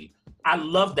conspiracy. I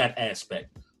love that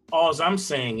aspect. All I'm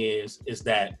saying is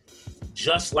that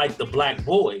just like the black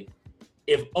boy,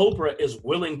 if Oprah is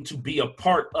willing to be a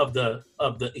part of the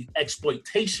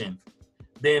exploitation,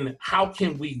 then how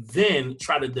can we then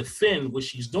try to defend what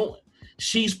she's doing?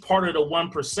 She's part of the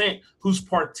 1% who's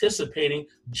participating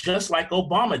just like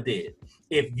Obama did.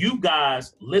 If you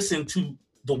guys listen to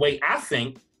the way I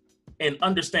think and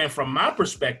understand from my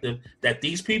perspective that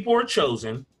these people are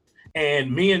chosen,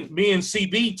 and me and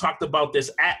CB talked about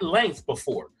this at length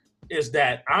before, is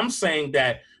that I'm saying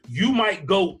that you might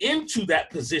go into that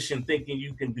position thinking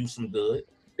you can do some good,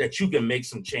 that you can make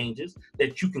some changes,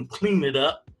 that you can clean it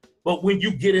up. But when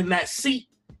you get in that seat,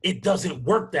 it doesn't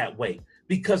work that way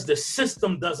because the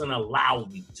system doesn't allow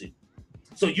you to.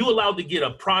 So you allowed to get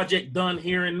a project done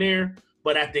here and there,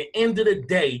 but at the end of the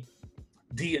day,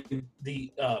 the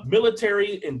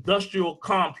military industrial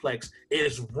complex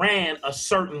is ran a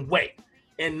certain way,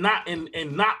 and not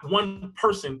one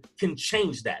person can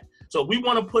change that. So we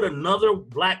want to put another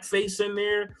black face in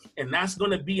there, and that's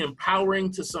going to be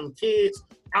empowering to some kids.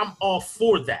 I'm all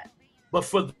for that. But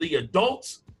for the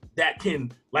adults that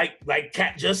can, like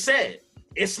Kat just said,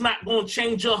 it's not going to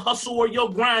change your hustle or your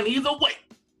grind either way.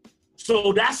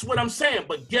 So that's what I'm saying.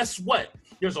 But guess what?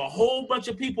 There's a whole bunch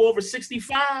of people over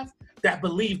 65 that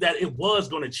believe that it was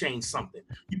going to change something.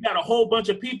 You got a whole bunch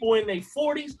of people in their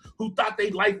 40s who thought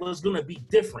their life was going to be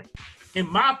different. And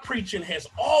my preaching has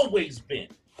always been,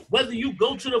 whether you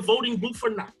go to the voting booth or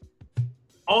not,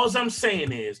 all I'm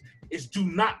saying is do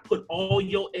not put all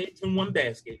your eggs in one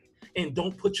basket and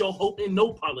don't put your hope in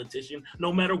no politician,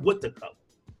 no matter what the color.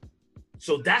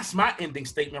 So that's my ending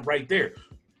statement right there.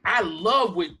 I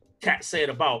love what Kat said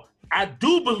about, I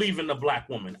do believe in the black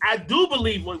woman. I do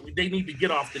believe they need to get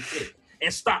off the kid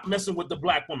and stop messing with the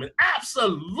black woman.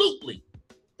 Absolutely.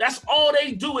 That's all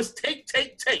they do is take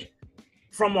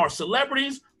from our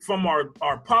celebrities, from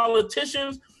our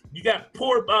politicians. You got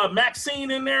poor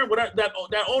Maxine in there with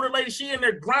that older lady. She in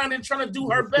there grinding, trying to do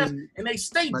her best, and they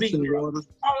stay beating her,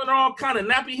 calling her all kind of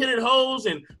nappy-headed hoes,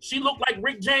 and she looked like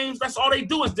Rick James. That's all they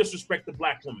do is disrespect the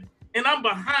black woman, and I'm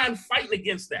behind fighting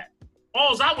against that.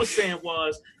 All I was saying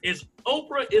is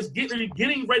Oprah is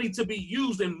getting ready to be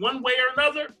used in one way or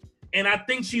another, and I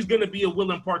think she's going to be a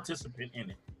willing participant in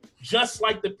it, just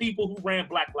like the people who ran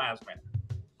Black Lives Matter.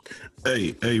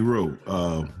 Hey, Ro,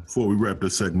 before we wrap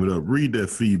this segment up, read that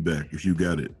feedback if you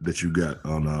got it that you got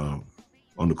on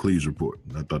the Cleves report.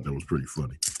 I thought that was pretty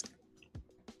funny.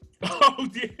 Oh,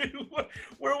 dude,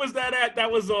 where was that at? That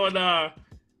was on.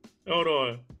 Hold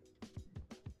on.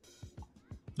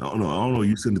 I don't know.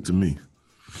 You sent it to me.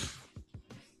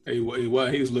 Hey, while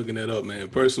he's looking that up, man,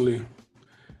 personally,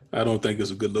 I don't think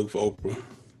it's a good look for Oprah.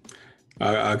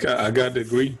 I got to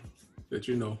agree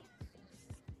that,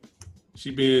 she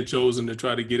being chosen to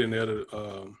try to get in there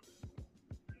to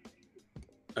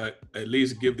at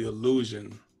least give the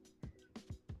illusion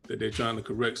that they're trying to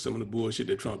correct some of the bullshit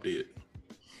that Trump did.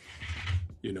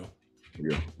 Yeah.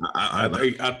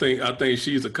 I think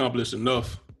she's accomplished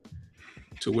enough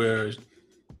to where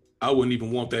I wouldn't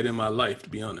even want that in my life, to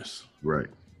be honest. Right.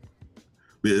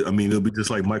 I mean, it'll be just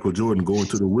like Michael Jordan going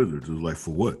to the Wizards. It was like,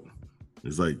 for what?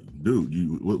 It's like,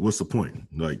 dude, what's the point?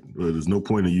 Like, there's no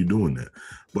point in you doing that.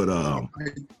 But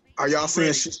are y'all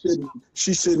saying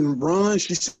she shouldn't run?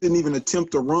 She shouldn't even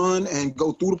attempt to run and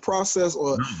go through the process?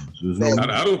 Or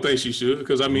I don't think she should,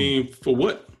 because I mean, for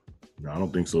what? No, I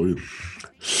don't think so either.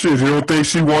 Shit, you don't think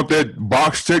she want that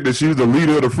box check that she's the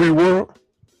leader of the free world?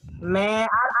 Man,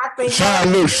 I think. Child,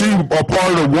 look, she a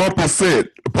part of the 1%,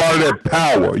 a part of that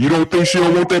power. You don't think she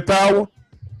don't want that power?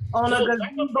 On a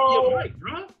gazebo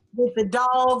with the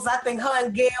dogs, I think her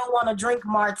and Gail want to drink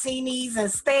martinis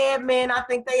and Stedman. I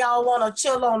think they all want to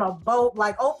chill on a boat.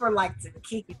 Like Oprah likes to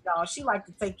kick it, dog. She like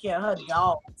to take care of her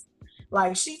dogs.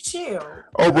 Like she chill.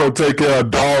 Oprah take care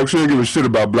of dogs. She don't give a shit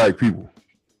about black people.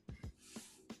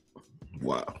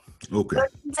 Wow. Okay.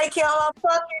 Take care of her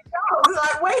fucking dogs.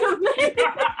 Like, wait a minute.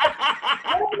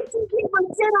 What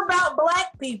people said about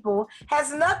black people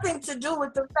has nothing to do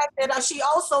with the fact that she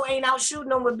also ain't out shooting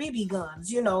them with BB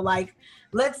guns. You know, like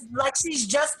she's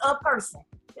just a person.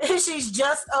 She's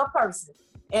just a person.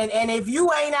 And if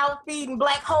you ain't out feeding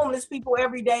black homeless people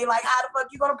every day, like how the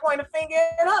fuck you gonna point a finger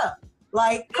at her?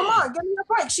 Like, come on, give me a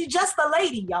break. She just a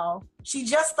lady, y'all. She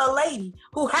just a lady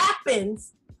who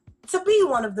happens to be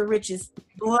one of the richest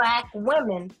black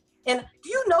women. And do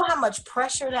you know how much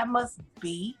pressure that must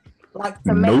be? Like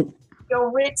to make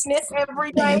your richness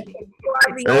every day?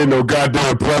 Ain't no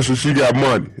goddamn pressure. She got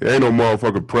money. Ain't no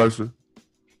motherfucking pressure.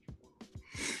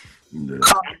 Yeah.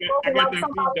 I got that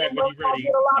feedback when you ready.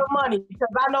 Get a lot of money because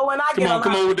I know when I get a lot.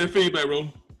 Come on with that feedback, bro.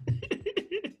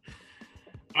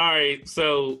 All right,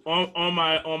 so on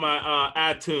my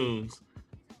iTunes,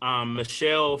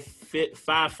 Michelle Fit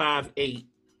 558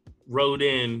 wrote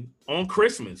in on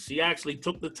Christmas. She actually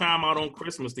took the time out on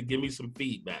Christmas to give me some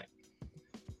feedback.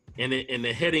 And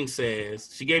the heading says,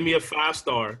 she gave me a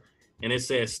 5-star, and it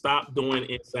says, "Stop doing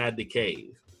Inside the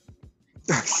Cave."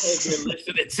 I have been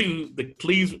listening to the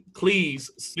Cleese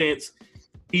since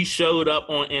he showed up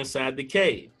on Inside the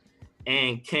Cave,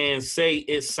 and can say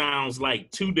it sounds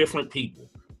like two different people.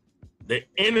 The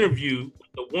interview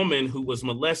with the woman who was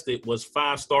molested was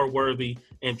 5-star worthy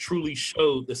and truly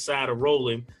showed the side of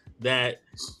Roland that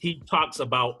he talks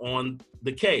about on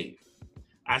The Cave.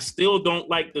 I still don't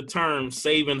like the term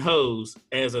saving hoes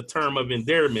as a term of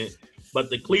endearment, but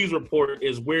the Cleese report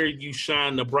is where you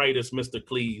shine the brightest, Mr.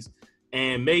 Cleese.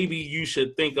 And maybe you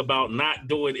should think about not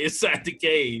doing Inside the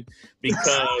Cave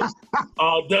because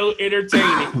although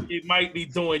entertaining, it might be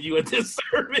doing you a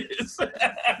disservice. She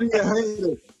a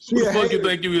hater. Who the fuck you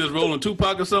think you is, rolling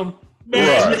Tupac or something?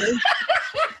 Man. Right.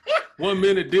 1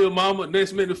 minute dear mama,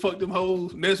 next minute fuck them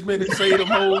hoes, next minute say them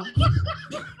hoes.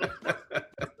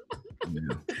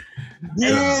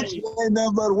 Bitch, ain't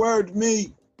nothing but a word to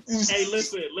me. Hey,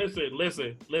 listen.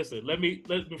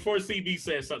 Before CB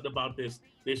says something about this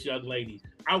young lady,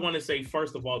 I want to say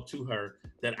first of all to her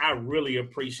that I really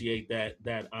appreciate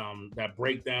that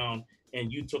breakdown,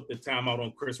 and you took the time out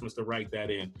on Christmas to write that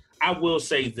in. I will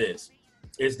say this,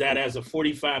 is that as a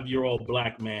 45-year-old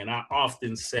black man, I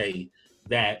often say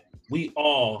that we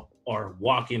all are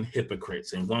walking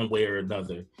hypocrites in one way or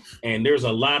another, and there's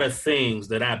a lot of things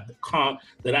that I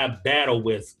battle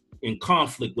with in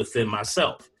conflict within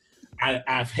myself.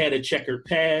 I've had a checkered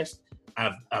past.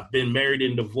 I've been married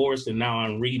and divorced, and now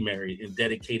I'm remarried and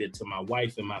dedicated to my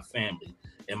wife and my family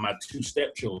and my 2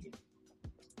 stepchildren.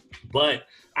 But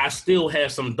I still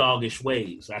have some doggish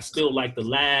ways. I still like to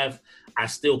laugh. I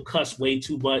still cuss way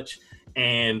too much.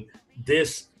 And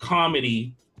this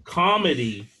comedy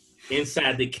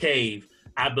Inside the Cave,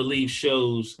 I believe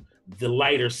shows the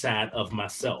lighter side of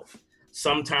myself.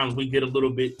 Sometimes we get a little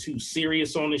bit too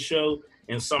serious on the show,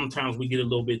 and sometimes we get a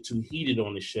little bit too heated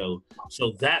on the show.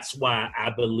 So that's why I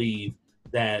believe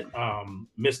that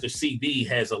Mr. CB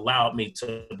has allowed me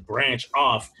to branch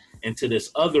off into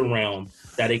this other realm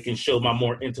that it can show my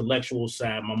more intellectual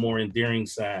side, my more endearing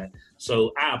side.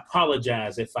 So I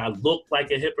apologize if I look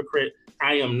like a hypocrite.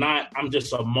 I am not. I'm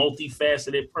just a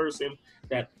multifaceted person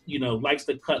that, likes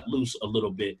to cut loose a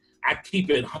little bit. I keep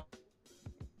it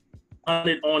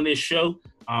on this show.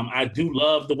 I do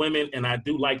love the women, and I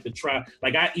do like to try.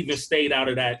 Like, I even stayed out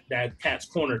of that cat's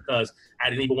corner because I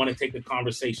didn't even want to take the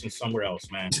conversation somewhere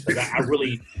else, man. Because I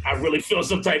really feel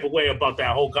some type of way about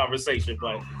that whole conversation,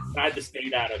 but I just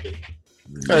stayed out of it.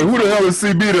 Hey, who the hell is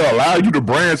CB to allow you to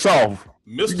branch off?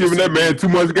 You giving that man too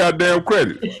much goddamn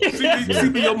credit.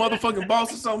 CB your motherfucking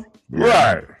boss or something?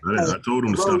 Right. I told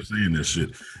him to stop saying that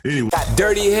shit. Anyway.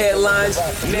 Dirty headlines,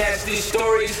 nasty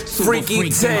stories, freaky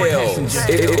tales.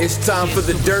 It's time for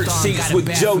the Dirt Sheets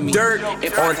with Joe Dirt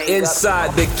on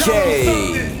Inside the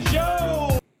Cave.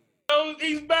 Joe,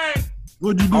 he's back.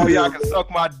 What'd you do? Oh, y'all can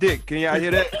suck my dick. Can y'all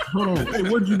hear that? Hold on. Hey,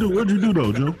 what'd you do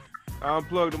though, Joe? I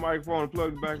unplugged the microphone and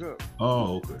plugged it back up.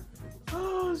 Oh, okay.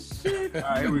 Oh, shit. All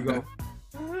right, here we go.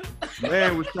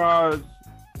 Man was charged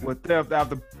with theft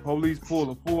after police pulled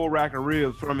a full rack of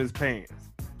ribs from his pants.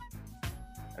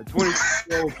 A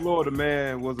 26-year-old Florida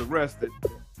man was arrested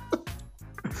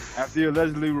after he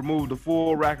allegedly removed a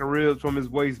full rack of ribs from his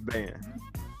waistband.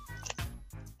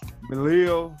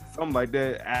 Melil, something like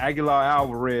that, Aguilar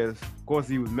Alvarez, of course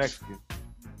he was Mexican,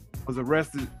 was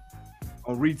arrested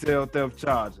on retail theft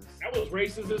charges. That was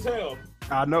racist as hell.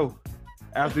 I know.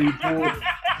 After he pulled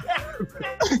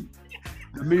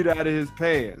the meat out of his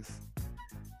pants.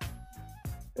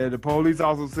 And the police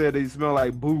also said they smell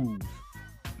like booze.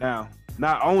 Now,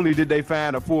 not only did they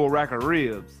find a full rack of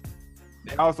ribs,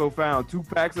 They also found 2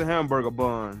 packs of hamburger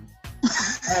buns,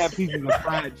 5 pieces of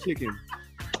fried chicken,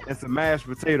 and some mashed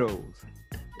potatoes.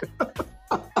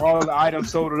 All the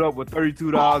items totaled up with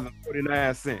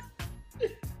 $32.49.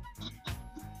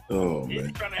 Oh, He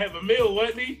man. trying to have a meal,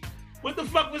 wasn't he? What the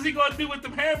fuck was he gonna do with the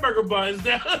hamburger buns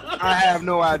now? I have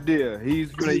no idea. He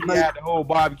had the whole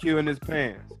barbecue in his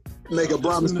pants. Make a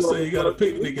promise. Say he got a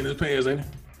picnic in his pants, ain't he?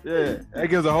 Yeah, that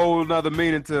gives a whole nother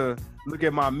meaning to look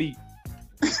at my meat.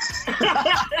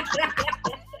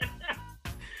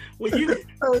 When you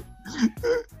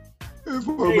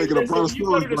Making a promise. you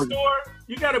go to the store,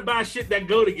 you gotta buy shit that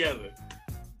go together.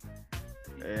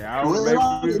 Yeah, maybe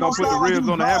we're gonna put the ribs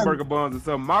on the hamburger buns or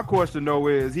something. My question though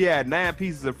is, he had 9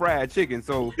 pieces of fried chicken,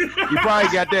 so you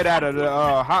probably got that out of the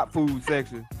hot food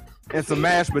section, and some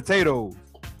mashed potatoes.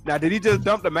 Now, did he just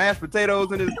dump the mashed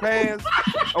potatoes in his pans,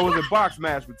 or was it boxed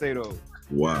mashed potatoes?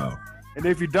 Wow. And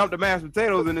if you dump the mashed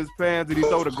potatoes in his pans, did he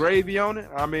throw the gravy on it?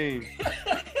 I mean,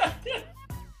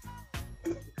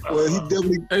 well, he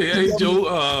definitely. Hey,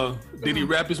 Joe. Did he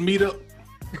wrap his meat up?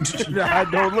 I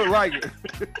don't look like it.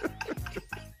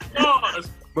 Pause.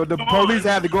 But the police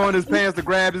had to go in his pants to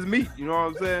grab his meat. You know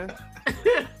what I'm saying?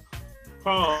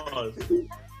 Pause.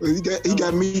 He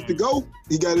got meat to go.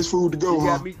 He got his food to go. He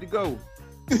got meat to go.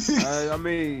 I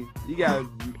mean, he got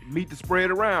meat to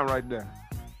spread around right now.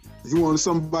 He wanted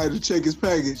somebody to check his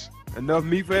package. Enough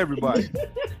meat for everybody.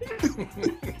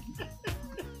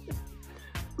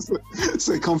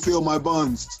 Say, come fill my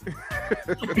buns.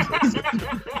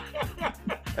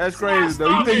 That's crazy though.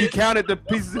 You think he counted the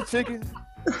pieces of chicken?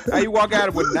 How you walk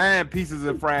out with 9 pieces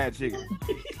of fried chicken?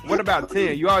 What about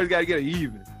 10? You always gotta get it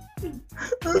even. Dude,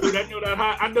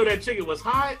 I know that chicken was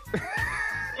hot.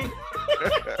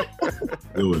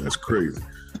 Oh, that's crazy.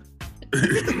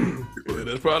 Yeah,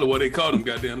 that's probably what they called him.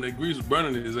 Goddamn, that grease was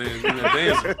burning in his ass in that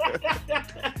dancing.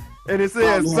 And it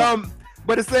says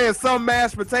some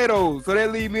mashed potatoes. So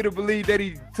that lead me to believe that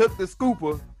he took the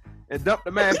scooper and dumped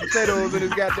the mashed potatoes in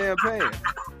his goddamn pan.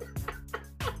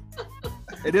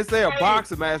 It didn't say a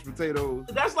box of mashed potatoes.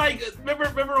 That's like,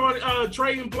 remember on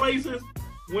Trading Places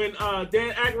when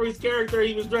Dan Aykroyd's character,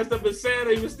 he was dressed up as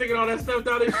Santa, he was sticking all that stuff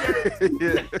down his shirt.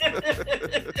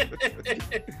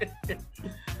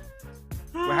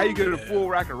 Well, how you get a full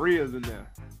rack of ribs in there?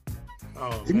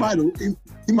 Oh, he might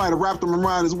have wrapped them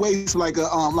around his waist like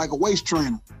a waist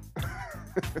trainer.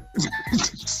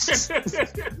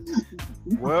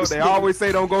 Well, they always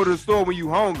say don't go to the store when you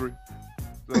hungry.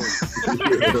 So.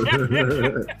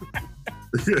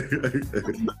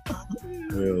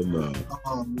 Hell no.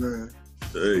 Oh man.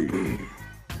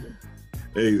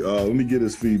 Hey, let me get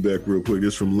his feedback real quick.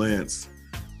 This from Lance.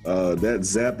 That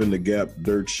Zap in the Gap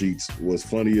dirt sheets was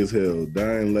funny as hell.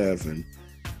 Dying laughing.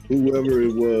 Whoever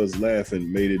it was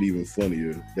laughing made it even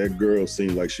funnier. That girl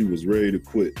seemed like she was ready to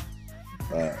quit.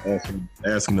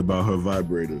 Asking about her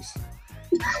vibrators.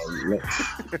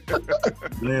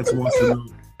 Lance wants to know.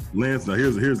 Lance, now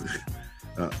here's.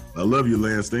 I love you,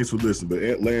 Lance. Thanks for listening. But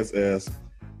Lance asked,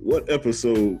 "What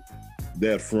episode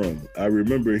that from? I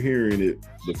remember hearing it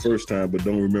the first time, but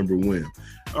don't remember when."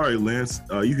 All right, Lance.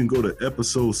 You can go to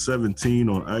episode 17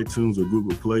 on iTunes or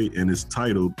Google Play, and it's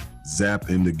titled "Zap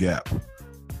in the Gap."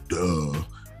 Duh.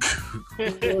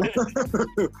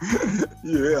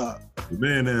 Yeah. The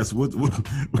man asked,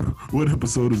 "What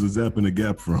episode is the Zap in the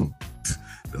Gap from?"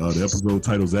 The episode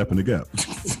title "Zap in the Gap."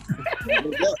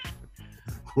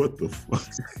 What the fuck?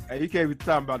 Hey, you can't be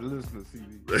talking about the listeners,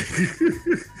 CB.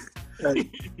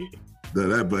 But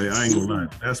I ain't gonna lie.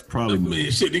 That's probably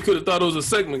shit. He could have thought it was a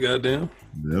segment. Goddamn.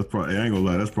 That's probably. I ain't gonna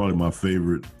lie. That's probably my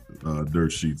favorite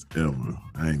dirt sheets ever.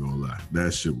 I ain't gonna lie.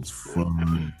 That shit was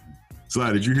fun.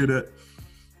 Sly, did you hear that?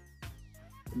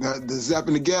 The Zap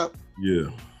in the Gap.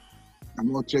 Yeah. I'm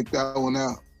gonna check that one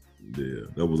out. Yeah,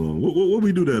 that was on. What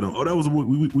we do that on? Oh, that was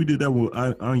we did that with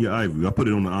Anya Ivy. I put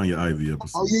it on the Anya Ivy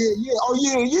episode. Oh yeah. Oh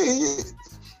yeah.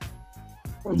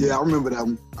 Yeah, I remember that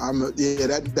one.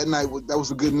 That night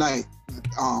was a good night.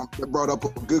 That brought up a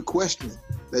good question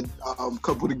that a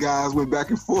couple of the guys went back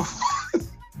and forth.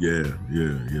 Yeah.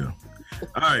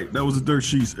 All right, that was the Dirt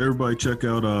Sheets. Everybody check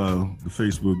out the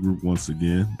Facebook group once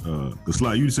again. The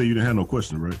Sly, you say you didn't have no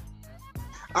question, right?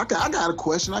 I got a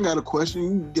question.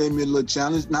 You gave me a little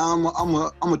challenge. Now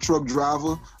I'm a truck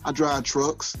driver. I drive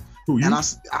trucks. Who, you? And I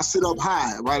sit up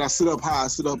high, right? I sit up high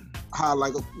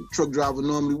like a truck driver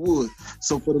normally would.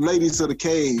 So for the ladies of the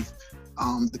cave,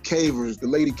 the cavers, the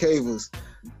lady cavers,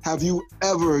 have you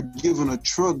ever given a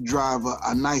truck driver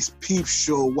a nice peep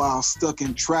show while stuck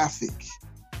in traffic?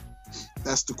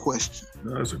 That's the question.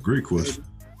 No, that's a great question.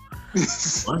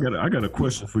 I got a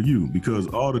question for you, because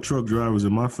all the truck drivers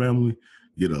in my family,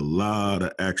 get a lot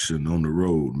of action on the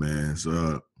road, man.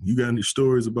 So you got any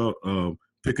stories about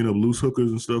picking up loose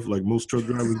hookers and stuff like most truck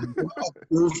drivers do?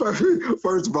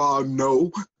 First of all,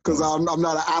 no, because I'm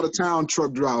not an out of town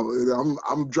truck driver.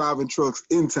 I'm driving trucks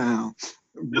in town.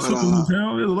 There's hookers in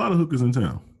town. There's a lot of hookers in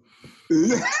town.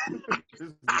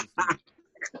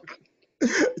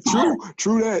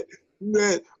 True that.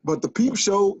 But the peep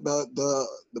show,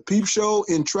 the peep show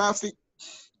in traffic,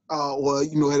 or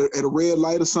at a red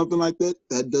light or something like that,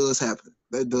 that does happen.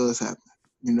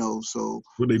 So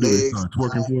what they do? They start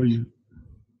twerking for you.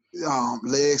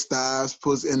 Legs, thighs,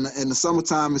 pussy. In the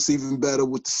summertime, it's even better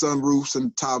with the sunroofs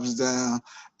and the tops down,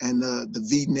 and the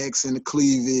V-necks and the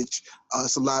cleavage.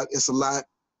 It's a lot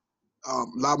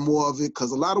more of it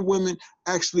because a lot of women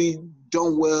actually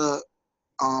don't wear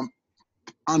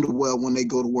underwear when they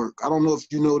go to work. I don't know if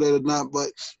you know that or not,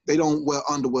 but they don't wear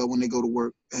underwear when they go to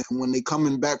work. And when they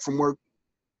coming back from work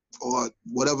or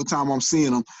whatever time I'm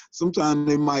seeing them, sometimes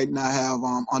they might not have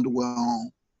underwear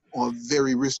on or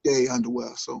very risque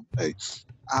underwear. So hey,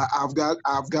 I've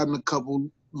gotten a couple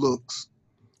looks.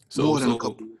 More than a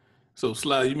couple. So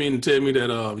Sly, you mean to tell me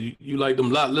that you like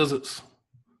them lot lizards?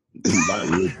 Lot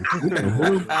lizards.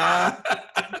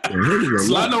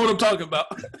 Sly know what I'm talking about.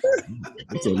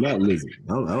 It's a lot lizard.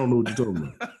 I don't know what you're talking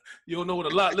about. You don't know what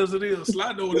a lot lizard is?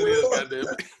 Sly know what it is, goddamn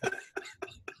it.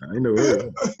 I know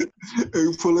it.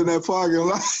 You pulling that parking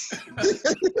lot.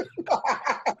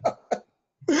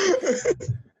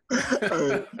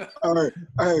 All right.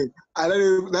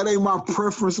 That ain't my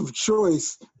preference of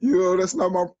choice. That's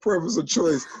not my preference of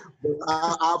choice. But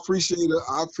I appreciate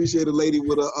a lady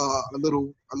with a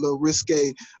little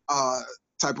risque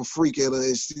type of freak at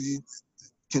her. She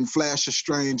can flash a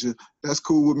stranger. That's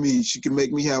cool with me. She can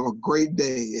make me have a great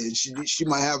day, and she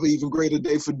might have an even greater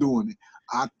day for doing it.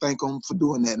 I thank them for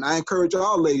doing that, and I encourage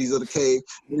all ladies of the cave,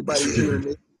 anybody hearing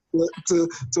it, to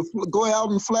go out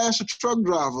and flash a truck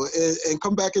driver and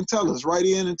come back and tell us. Write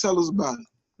in and tell us about it.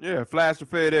 Yeah, flash the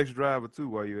FedEx driver too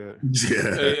while you're at it.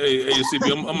 Yeah. Hey,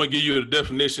 CB, I'm gonna give you the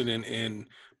definition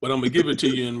but I'm gonna give it to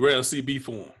you in rare CB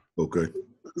form. Okay.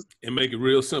 And make it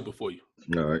real simple for you.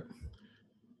 All right.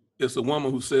 It's a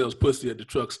woman who sells pussy at the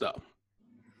truck stop.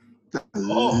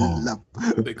 Oh.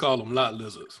 They call them lot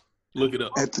lizards. Look it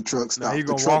up. At the truck stop. Now he's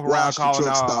gonna walk around calling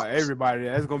everybody.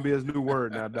 That's gonna be his new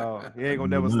word now, dog. He ain't gonna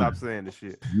never stop saying this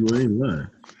shit. You ain't lying.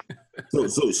 So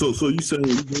you saying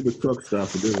you go to the truck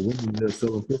stop and there's a woman there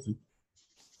selling pussy?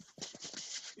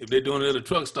 If they're doing it at a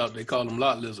truck stop, they call them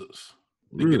lot lizards.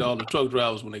 They get all the truck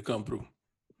drivers when they come through.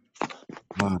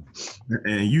 Wow.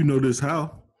 And you know this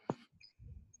how?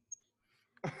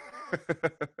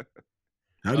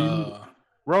 How do you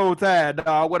Roll Tide,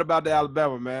 dog. What about the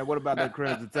Alabama, man? What about that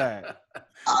Crimson Tide?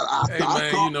 Hey,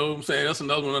 man, you know what I'm saying? That's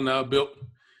another one I built.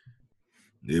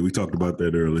 Yeah, we talked about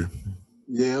that earlier.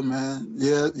 Yeah, man.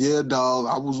 Yeah, dog.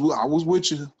 I was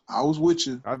with you.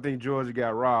 I think Georgia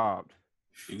got robbed.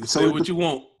 You can say what you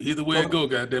want. Either way it go,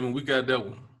 goddammit, we got that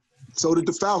one. So did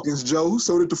the Falcons, Joe.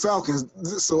 So did the Falcons.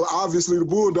 So obviously the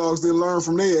Bulldogs didn't learn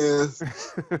from their ass.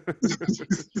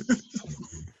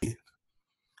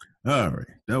 All right.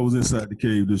 That was Inside the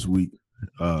Cave this week.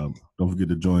 Don't forget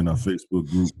to join our Facebook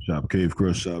group,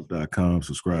 shopcavecrushshop.com.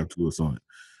 Subscribe to us on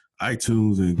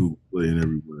iTunes and Google Play and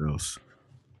everywhere else.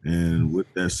 And with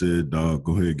that said, dog,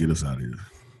 go ahead and get us out of here.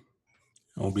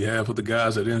 On behalf of the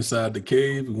guys at Inside the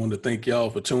Cave, we want to thank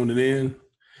y'all for tuning in.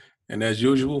 And as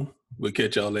usual, we'll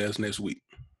catch y'all next week.